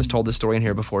Garth has told this story in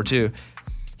here before too.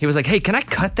 He was like, hey, can I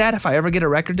cut that if I ever get a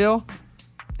record deal?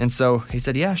 And so he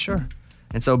said, yeah, sure.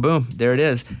 And so boom, there it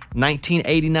is.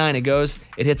 1989 it goes.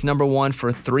 It hits number 1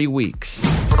 for 3 weeks.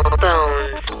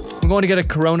 I'm going to get a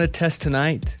corona test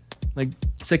tonight, like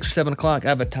 6 or 7 o'clock. I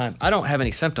have a time. I don't have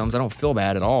any symptoms. I don't feel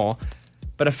bad at all.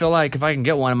 But I feel like if I can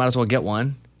get one, I might as well get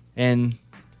one. And,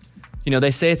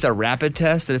 they say it's a rapid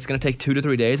test, that it's going to take 2 to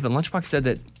 3 days. But Lunchbox said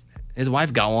that his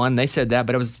wife got one. They said that,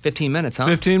 but it was 15 minutes, huh?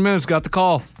 15 minutes, got the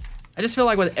call. I just feel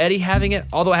like with Eddie having it,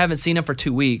 although I haven't seen him for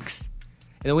 2 weeks,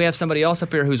 and then we have somebody else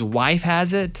up here whose wife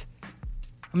has it,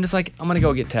 I'm just like, I'm going to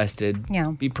go get tested. Yeah.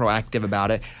 Be proactive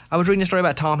about it. I was reading a story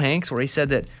about Tom Hanks where he said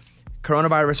that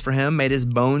coronavirus for him made his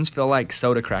bones feel like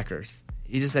soda crackers.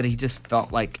 He just said he just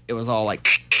felt like it was all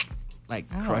like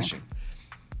crushing.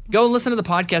 Go listen to the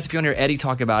podcast if you want to hear Eddie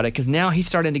talk about it, because now he's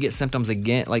starting to get symptoms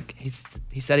again. Like he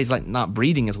said he's like not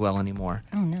breathing as well anymore.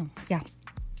 Oh, no. Yeah.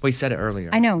 Well, he said it earlier.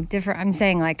 I know. Different. I'm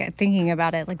saying, thinking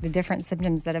about it, the different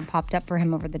symptoms that have popped up for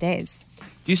him over the days.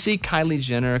 Do you see Kylie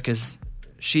Jenner? Because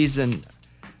she's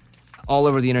all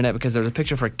over the internet because there's a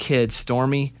picture of her kid,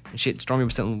 Stormy. And Stormy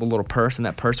was sent a little purse, and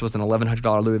that purse was an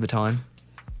 $1,100 Louis Vuitton.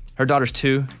 Her daughter's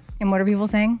 2. And what are people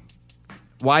saying?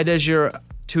 Why does your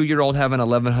 2-year-old have an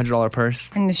 $1,100 purse?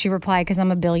 And does she reply, because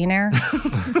I'm a billionaire? Who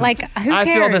cares? I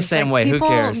feel the same way. Who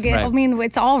cares? Right. I mean,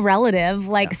 it's all relative.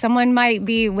 Someone might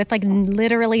be with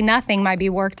literally nothing might be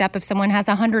worked up if someone has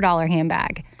a $100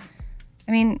 handbag.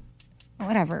 I mean,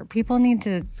 whatever. People need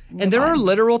to And there are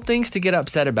literal things to get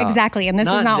upset about. Exactly. And this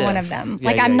is not one of them.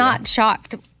 I'm not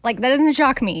shocked. That doesn't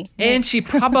shock me. And she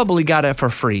probably got it for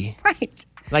free.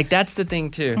 Right. That's the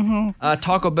thing, too. Mm-hmm.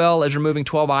 Taco Bell is removing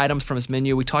 12 items from its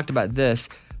menu. We talked about this.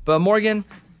 But, Morgan,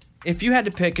 if you had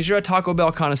to pick, because you're a Taco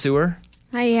Bell connoisseur.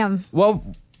 I am. Well,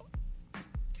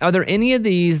 are there any of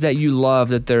these that you love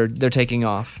that they're taking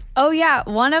off? Oh, yeah.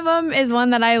 One of them is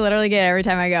one that I literally get every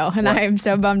time I go, and I am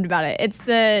so bummed about it. It's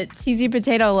the cheesy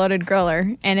potato loaded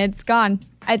griller, and it's gone.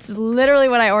 It's literally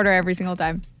what I order every single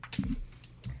time.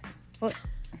 Well,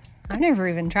 I've never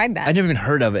even tried that. I've never even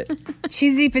heard of it.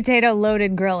 Cheesy potato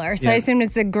loaded griller. So I assume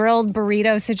it's a grilled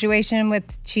burrito situation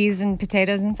with cheese and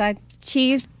potatoes inside?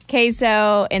 Cheese,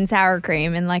 queso, and sour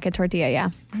cream in a tortilla, yeah.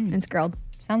 It's grilled.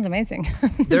 Sounds amazing.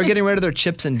 They're getting rid of their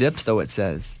chips and dips, though, it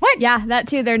says. What? Yeah, that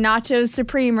too. Their nachos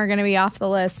supreme are going to be off the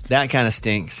list. That kind of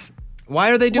stinks.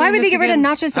 Why are they doing Why would this they get rid of again?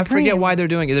 Nacho I forget Supreme? why they're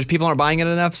doing it. There's people aren't buying it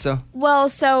enough, so. Well,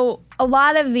 so a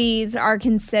lot of these are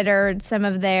considered some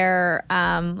of their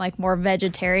like more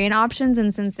vegetarian options,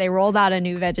 and since they rolled out a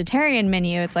new vegetarian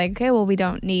menu, it's like, okay, well, we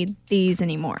don't need these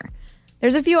anymore.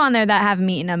 There's a few on there that have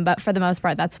meat in them, but for the most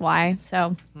part, that's why.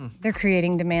 So they're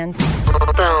creating demand.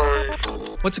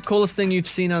 What's the coolest thing you've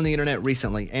seen on the internet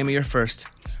recently? Amy, you're first.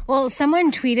 Well,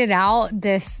 someone tweeted out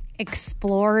this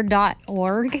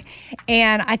explore.org,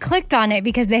 and I clicked on it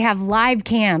because they have live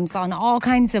cams on all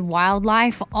kinds of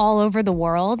wildlife all over the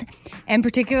world. And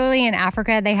particularly in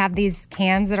Africa, they have these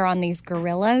cams that are on these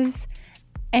gorillas,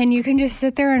 and you can just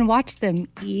sit there and watch them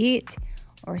eat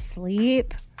or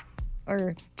sleep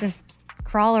or just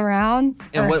crawl around.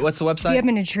 And or what's the website? be up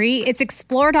in a tree. It's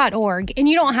explore.org. And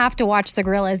you don't have to watch the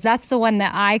gorillas. That's the one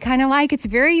that I kind of like. It's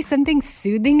very something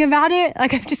soothing about it.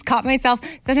 Like I've just caught myself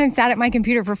sometimes sat at my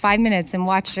computer for 5 minutes and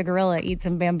watched a gorilla eat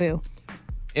some bamboo.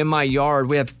 In my yard,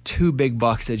 we have 2 big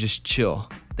bucks that just chill.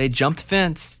 They jump the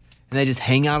fence and they just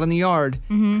hang out in the yard.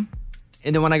 Mm-hmm.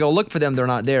 And then when I go look for them, they're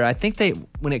not there. I think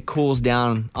when it cools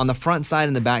down on the front side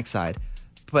and the back side.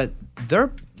 But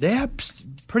they have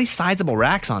pretty sizable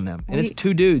racks on them. And it's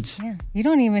 2 dudes. Yeah. You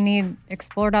don't even need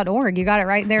explore.org. You got it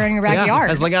right there in your backyard. Yeah,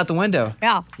 let's look out the window.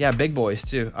 Yeah. Yeah, big boys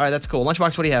too. All right, that's cool.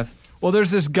 Lunchbox, what do you have? Well,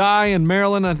 there's this guy in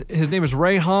Maryland. His name is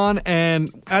Rayhan, and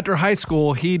after high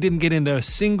school, he didn't get into a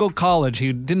single college.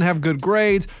 He didn't have good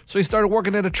grades, so he started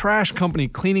working at a trash company,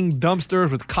 cleaning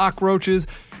dumpsters with cockroaches.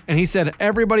 And he said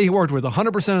everybody he worked with,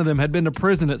 100% of them had been to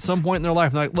prison at some point in their life.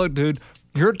 And they're like, look, dude,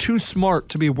 you're too smart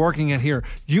to be working at here.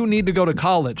 You need to go to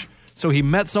college. So he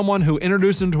met someone who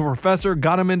introduced him to a professor,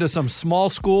 got him into some small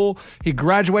school. He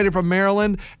graduated from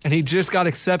Maryland, and he just got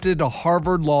accepted to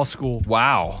Harvard Law School.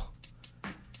 Wow.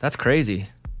 That's crazy.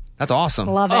 That's awesome.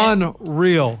 Love it.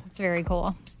 Unreal. It's very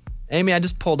cool. Amy, I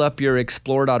just pulled up your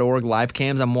explore.org live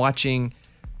cams. I'm watching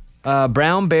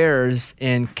brown bears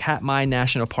in Katmai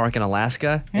National Park in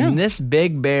Alaska. Yeah. And this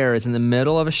big bear is in the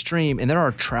middle of a stream, and there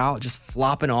are trout just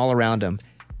flopping all around him.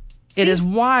 It is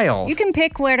wild. You can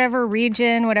pick whatever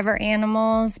region, whatever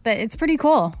animals, but it's pretty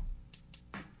cool.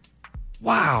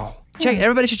 Wow.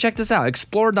 Everybody should check this out.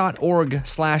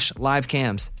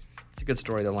 Explore.org/livecams. It's a good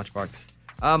story, though, Lunchbox.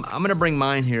 I'm going to bring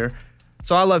mine here.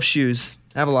 So I love shoes.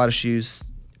 I have a lot of shoes.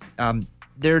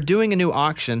 They're doing a new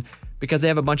auction because they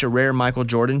have a bunch of rare Michael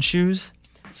Jordan shoes.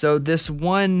 So this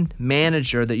one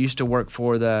manager that used to work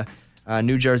for the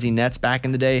New Jersey Nets back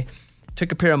in the day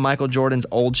took a pair of Michael Jordan's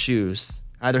old shoes.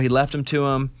 Either he left them to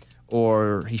him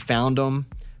or he found them,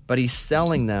 but he's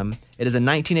selling them. It is a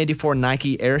 1984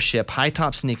 Nike Airship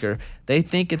high-top sneaker. They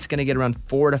think it's going to get around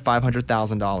 $400,000 to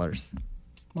 $500,000.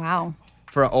 Wow.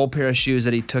 For an old pair of shoes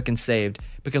that he took and saved.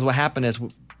 Because what happened is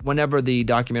whenever the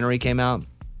documentary came out,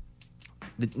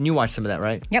 you watched some of that,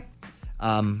 right? Yep.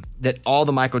 That all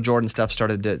the Michael Jordan stuff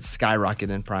started to skyrocket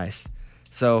in price.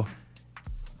 So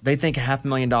they think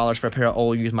 $500,000 for a pair of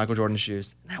old used Michael Jordan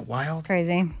shoes. Isn't that wild? It's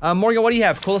crazy. Morgan, what do you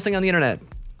have? Coolest thing on the internet?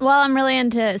 Well, I'm really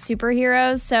into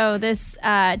superheroes. So this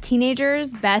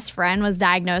teenager's best friend was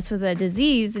diagnosed with a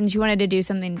disease, and she wanted to do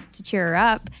something to cheer her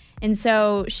up. And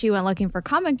so she went looking for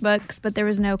comic books, but there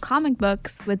was no comic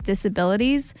books with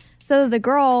disabilities. So the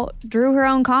girl drew her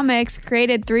own comics,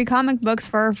 created 3 comic books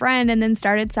for her friend, and then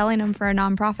started selling them for a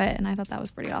nonprofit. And I thought that was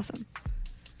pretty awesome.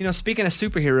 You know, speaking of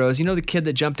superheroes, you know the kid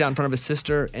that jumped out in front of his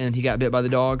sister and he got bit by the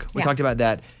dog? We talked about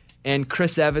that. And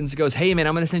Chris Evans goes, hey, man,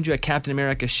 I'm going to send you a Captain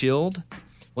America shield.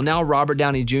 Well, now Robert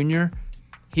Downey Jr.,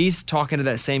 he's talking to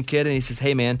that same kid and he says,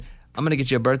 hey, man, I'm going to get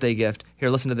you a birthday gift.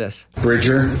 Here, listen to this.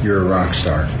 Bridger, you're a rock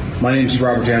star. My name's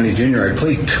Robert Downey Jr. I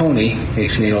played Tony,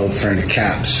 makes me an old friend of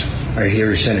Cap's. I hear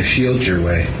he sent a shield your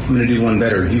way. I'm going to do one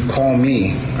better. You call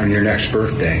me on your next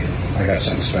birthday. I got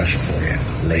something special for you.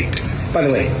 Late. By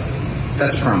the way,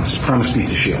 that's a promise. Promise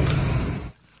beats a shield.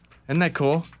 Isn't that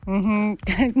cool?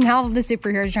 Mm-hmm. Now the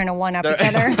superheroes are trying to one-up each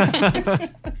other.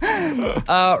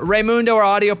 Raymundo, our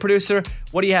audio producer,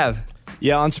 what do you have?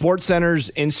 Yeah, on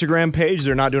SportsCenter's Instagram page,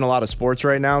 they're not doing a lot of sports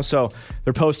right now, so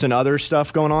they're posting other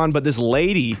stuff going on. But this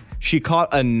lady, she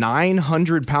caught a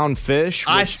 900-pound fish.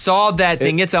 I saw that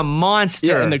thing. It's a monster.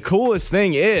 Yeah, and the coolest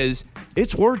thing is,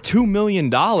 it's worth $2 million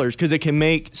because it can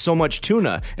make so much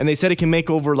tuna. And they said it can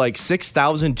make over like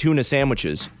 6,000 tuna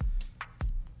sandwiches.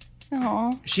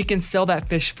 Aww. She can sell that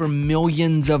fish for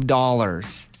millions of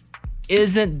dollars.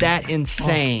 Isn't that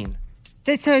insane?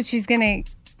 So that's what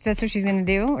she's gonna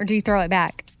do, or do you throw it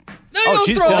back? No,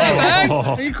 don't throw that back.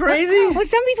 Are you crazy? Well,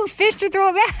 some people fish to throw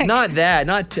it back. Not that.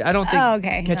 I don't think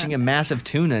okay, catching a massive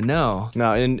tuna, no.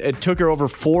 No, and it took her over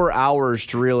 4 hours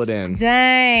to reel it in.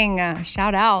 Dang.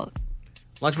 Shout out.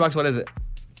 Lunchbox, what is it?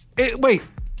 Wait,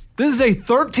 this is a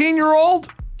 13-year-old?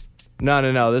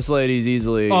 No. This lady's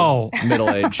easily middle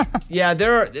age. Yeah,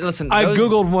 listen. I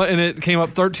Googled one and it came up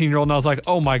 13-year-old and I was like,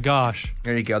 oh my gosh.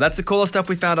 There you go. That's the coolest stuff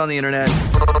we found on the internet.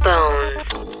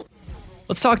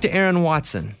 Let's talk to Aaron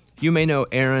Watson. You may know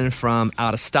Aaron from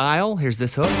Out of Style. Here's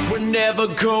this hook. We're never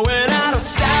going out of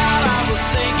style. I was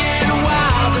thinking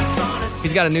while the sun is.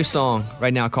 He's got a new song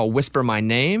right now called Whisper My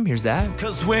Name. Here's that.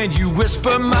 Cause when you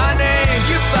whisper my name,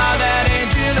 you fire that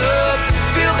engine up.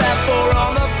 Feel that four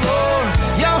on the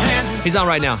floor. Your hands. He's on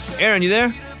right now. Aaron, you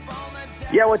there?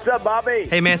 Yeah, what's up, Bobby?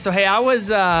 Hey, man. So, I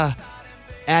was at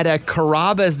a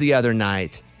Carrabba's the other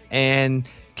night, and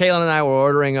Kaylin and I were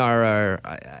ordering our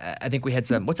I think we had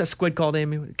some, what's that squid called,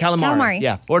 Amy? Calamari.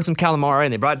 Yeah, ordered some calamari,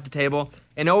 and they brought it to the table.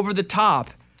 And over the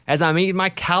top, as I'm eating my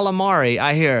calamari,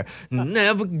 I hear,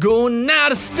 never going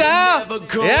out of style. Never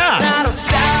going out of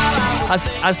style.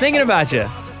 I was thinking about you.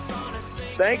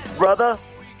 Thanks, brother.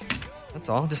 That's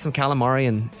all. Just some calamari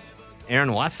and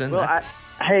Aaron Watson. Well,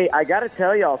 I got to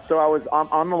tell y'all, so I was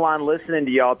on the line listening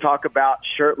to y'all talk about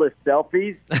shirtless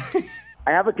selfies.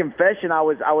 I have a confession. I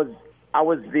was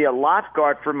the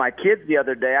lifeguard for my kids the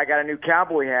other day. I got a new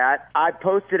cowboy hat. I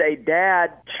posted a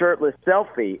dad shirtless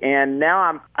selfie, and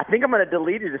now I think I'm going to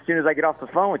delete it as soon as I get off the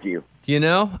phone with you. You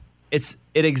know, it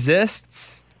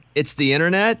exists. It's the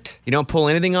internet. You don't pull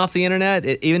anything off the internet.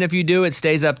 Even if you do, it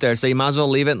stays up there, so you might as well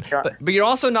leave it. But you're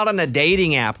also not on a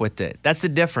dating app with it. That's the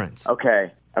difference.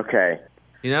 Okay.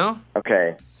 You know?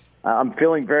 Okay. I'm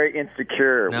feeling very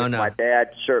insecure with my dad's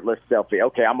shirtless selfie.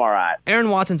 Okay, I'm all right. Aaron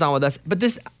Watson's on with us. But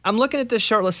I'm looking at this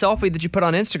shirtless selfie that you put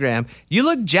on Instagram. You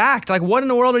look jacked. Like, what in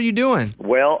the world are you doing?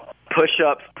 Well,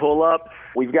 push-ups, pull-ups.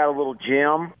 We've got a little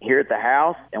gym here at the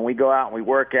house, and we go out and we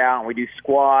work out, and we do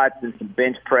squats and some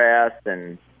bench press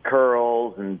and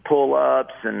curls and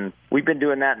pull-ups, and we've been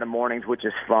doing that in the mornings, which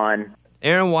is fun.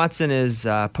 Aaron Watson has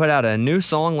put out a new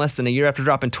song less than a year after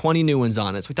dropping 20 new ones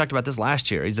on us. We talked about this last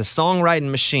year. He's a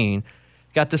songwriting machine.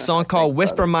 Got this song called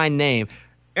Whisper My Name.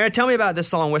 Aaron, tell me about this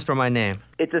song, Whisper My Name.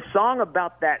 It's a song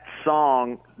about that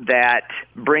song that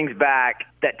brings back,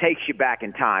 that takes you back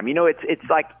in time. You know, it's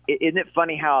like, isn't it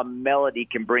funny how a melody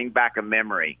can bring back a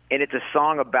memory? And it's a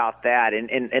song about that. And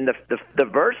the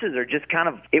verses are just kind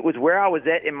of, it was where I was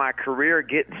at in my career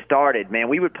getting started, man.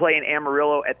 We would play in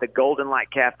Amarillo at the Golden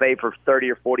Light Cafe for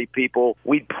 30 or 40 people.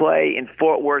 We'd play in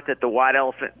Fort Worth at the White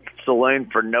Elephant Saloon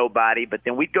for nobody. But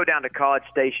then we'd go down to College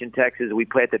Station, Texas.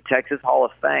 We'd play at the Texas Hall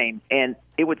of Fame. And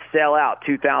it would sell out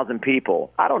 2,000 people.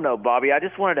 I don't know, Bobby. I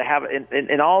just wanted to have,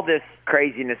 in all this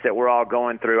craziness that we're all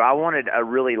going through, I wanted a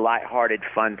really lighthearted,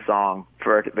 fun song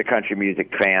for the country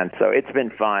music fans. So it's been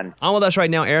fun. On with us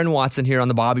right now, Aaron Watson here on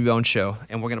the Bobby Bones Show.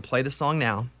 And we're going to play the song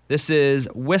now. This is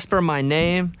Whisper My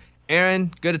Name.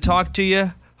 Aaron, good to talk to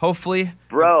you, hopefully.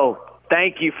 Bro,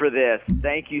 thank you for this.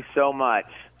 Thank you so much.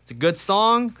 It's a good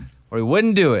song, or we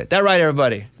wouldn't do it. That right,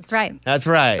 everybody? That's right. That's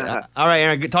right. All right,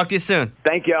 Aaron, talk to you soon.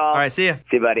 Thank y'all. All right, see ya.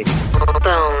 See you, buddy.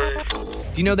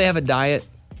 Do you know they have a diet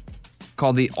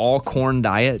called the all-corn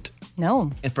diet?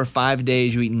 No. And for 5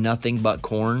 days, you eat nothing but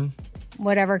corn?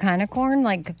 Whatever kind of corn,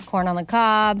 like corn on the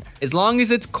cob. As long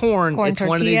as it's corn it's tortillas.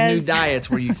 One of these new diets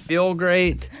where you feel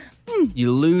great,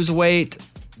 you lose weight,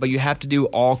 but you have to do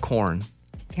all corn.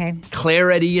 Okay.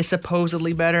 Clarity is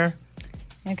supposedly better.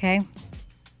 Okay.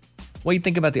 What do you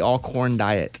think about the all-corn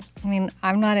diet? I mean,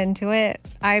 I'm not into it.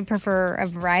 I prefer a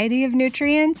variety of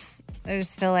nutrients. I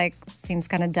just feel like it seems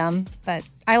kind of dumb, but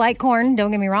I like corn. Don't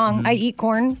get me wrong. I eat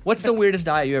corn. What's the weirdest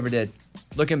diet you ever did?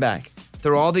 Looking back,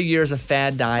 through all the years of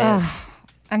fad diets.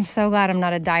 I'm so glad I'm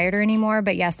not a dieter anymore,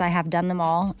 but yes, I have done them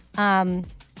all.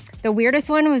 The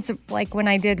weirdest one was like when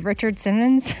I did Richard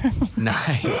Simmons.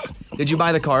 Nice. Did you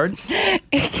buy the cards?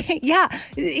 Yeah,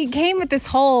 it came with this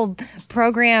whole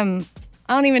program.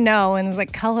 I don't even know. And it was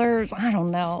like colors. I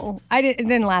don't know. It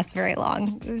didn't last very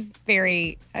long.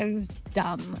 I was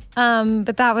dumb.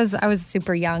 But I was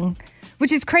super young,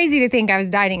 which is crazy to think I was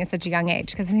dieting at such a young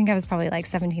age because I think I was probably like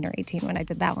 17 or 18 when I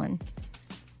did that one.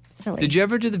 Silly. Did you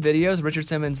ever do the videos, Richard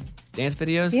Simmons dance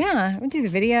videos? Yeah, I would do the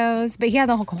videos. But he had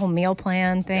the whole meal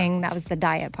plan thing. Yeah. That was the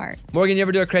diet part. Morgan, you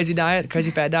ever do a crazy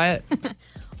fad diet?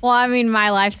 Well, I mean,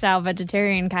 my lifestyle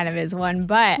vegetarian kind of is one,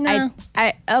 but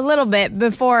I a little bit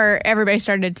before everybody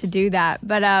started to do that.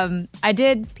 But I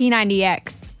did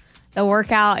P90X, the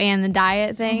workout and the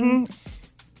diet thing. Mm-hmm.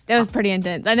 That was pretty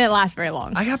intense. I didn't last very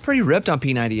long. I got pretty ripped on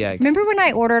P90X. Remember when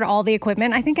I ordered all the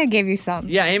equipment? I think I gave you some.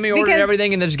 Yeah, Amy ordered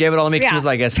everything and then just gave it all to me because she was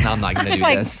like, I'm not going to do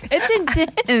this. It's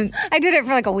intense. I did it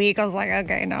for like a week. I was like,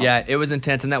 okay, no. Yeah, it was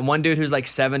intense. And that one dude who's like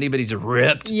 70, but he's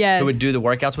ripped, who would do the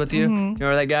workouts with you. Mm-hmm. You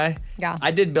remember that guy? Yeah.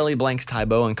 I did Billy Blank's Tae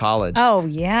Bo in college. Oh,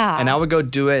 yeah. And I would go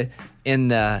do it in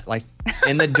the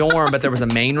in the dorm, but there was a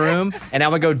main room, and I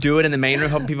would go do it in the main room,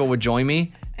 hoping people would join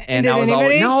me. And Did I was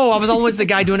anybody? always the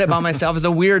guy doing it by myself. I was a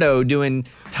weirdo doing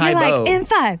Tai You're Bo. like, in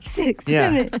 5, 6,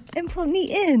 Yeah. 7, and pull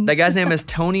me in. That guy's name is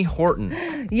Tony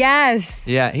Horton. Yes.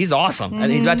 Yeah, he's awesome.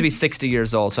 And he's about to be 60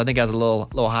 years old, so I think I was a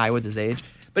little high with his age.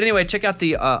 But anyway, check out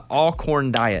the all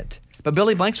corn diet. But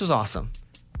Billy Blanks was awesome.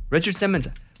 Richard Simmons.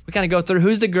 We kind of go through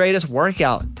who's the greatest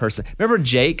workout person. Remember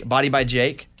Jake, Body by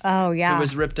Jake? Oh, yeah. Who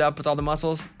was ripped up with all the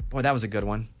muscles? Boy, that was a good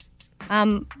one.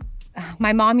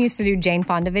 My mom used to do Jane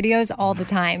Fonda videos all the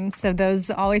time. So those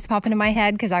always pop into my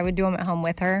head because I would do them at home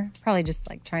with her. Probably just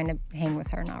like trying to hang with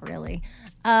her, not really.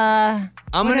 I'm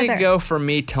going to go for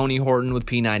me, Tony Horton with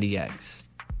P90X.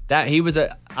 That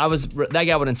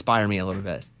guy would inspire me a little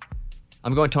bit.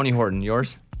 I'm going Tony Horton.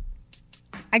 Yours?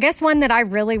 I guess one that I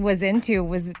really was into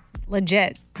was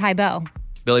legit Tai Bo.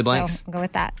 Billy Blanks? So I'll go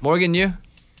with that. Morgan, you?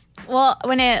 Well,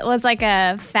 when it was like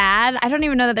a fad, I don't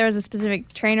even know that there was a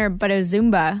specific trainer, but it was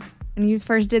Zumba. When you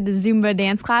first did the Zumba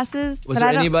dance classes. Was there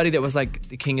anybody that was like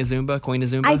the king of Zumba, queen of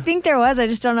Zumba? I think there was. I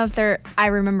just don't know if I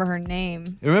remember her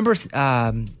name. Remember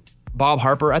Bob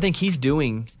Harper? I think he's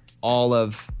doing all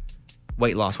of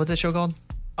weight loss. What's that show called?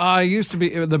 Used to be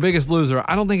The Biggest Loser.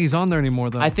 I don't think he's on there anymore,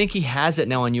 though. I think he has it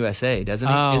now on USA, doesn't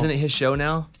he? Oh. Isn't it his show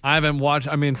now? I haven't watched.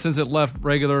 I mean, since it left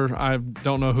regular, I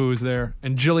don't know who's there.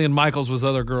 And Jillian Michaels was the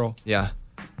other girl. Yeah.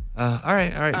 All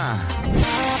right.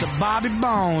 The Bobby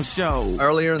Bones Show.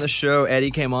 Earlier in the show,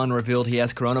 Eddie came on and revealed he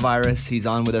has coronavirus. He's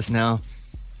on with us now.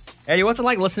 Eddie, what's it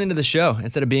like listening to the show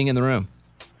instead of being in the room?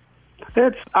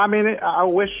 I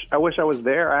wish I was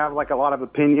there. I have like a lot of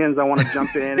opinions. I want to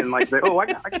jump in and like say, oh, I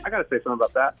got to say something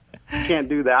about that. Can't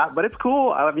do that, but it's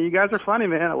cool. I mean, you guys are funny,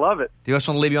 man. I love it. Do you just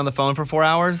want to leave you on the phone for 4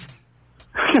 hours?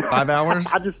 5 hours?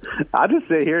 I just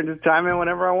sit here and just chime in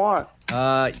whenever I want.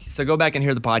 So go back and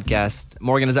hear the podcast.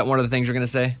 Morgan, is that one of the things you're going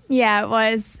to say? Yeah, it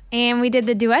was. And we did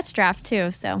the Duets draft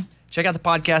too, so. Check out the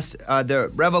podcast, the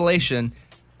revelation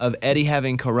of Eddie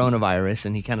having coronavirus,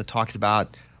 and he kind of talks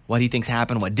about what he thinks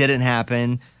happened, what didn't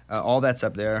happen. All that's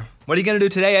up there. What are you going to do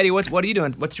today, Eddie? What are you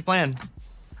doing? What's your plan?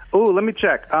 Oh, let me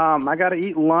check. I got to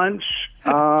eat lunch.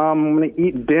 I'm going to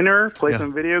eat dinner, play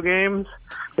some video games.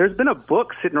 There's been a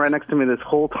book sitting right next to me this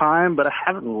whole time, but I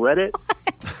haven't read it.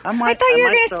 I thought you were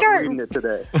going to start reading it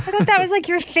today. I thought that was like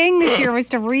your thing this year was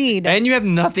to read. And you have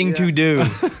nothing to do.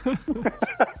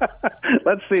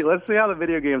 Let's see how the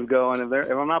video games go, and if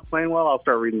I'm not playing well, I'll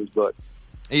start reading this book.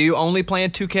 Are you only playing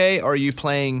 2K, or are you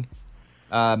playing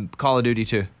Call of Duty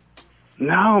too?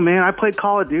 No, man, I played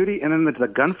Call of Duty, and then the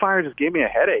gunfire just gave me a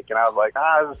headache, and I was like,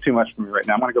 this is too much for me right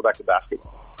now. I'm going to go back to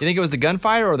basketball. You think it was the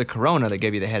gunfire or the corona that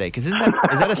gave you the headache? Is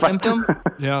that a symptom?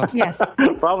 Yeah. Yes.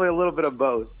 Probably a little bit of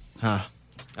both. Huh.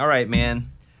 All right, man.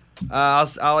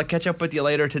 I'll catch up with you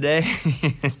later today.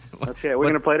 Okay, we're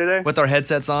going to play today? With our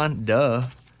headsets on? Duh.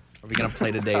 Are we going to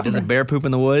play today? Does a bear poop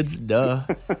in the woods? Duh.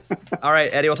 All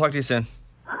right, Eddie, we'll talk to you soon.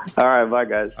 All right, bye,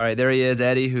 guys. All right, there he is,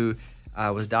 Eddie, who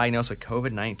was diagnosed with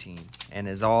COVID-19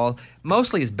 and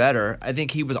mostly is better. I think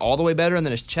he was all the way better, and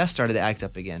then his chest started to act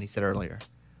up again, he said earlier.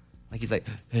 Like he's like,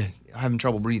 having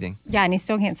trouble breathing. Yeah, and he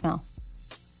still can't smell.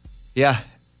 Yeah.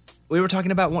 We were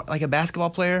talking about like a basketball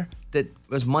player that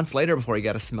was months later before he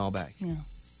got a smell back. Yeah.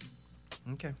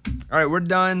 Okay. All right, we're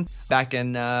done. Back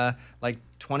in like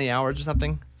 20 hours or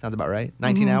something. Sounds about right.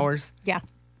 19 hours. Yeah.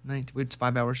 It's a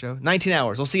 5-hour show. 19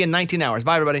 hours. We'll see you in 19 hours.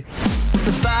 Bye, everybody.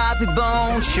 The Bobby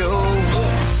Bones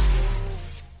Show.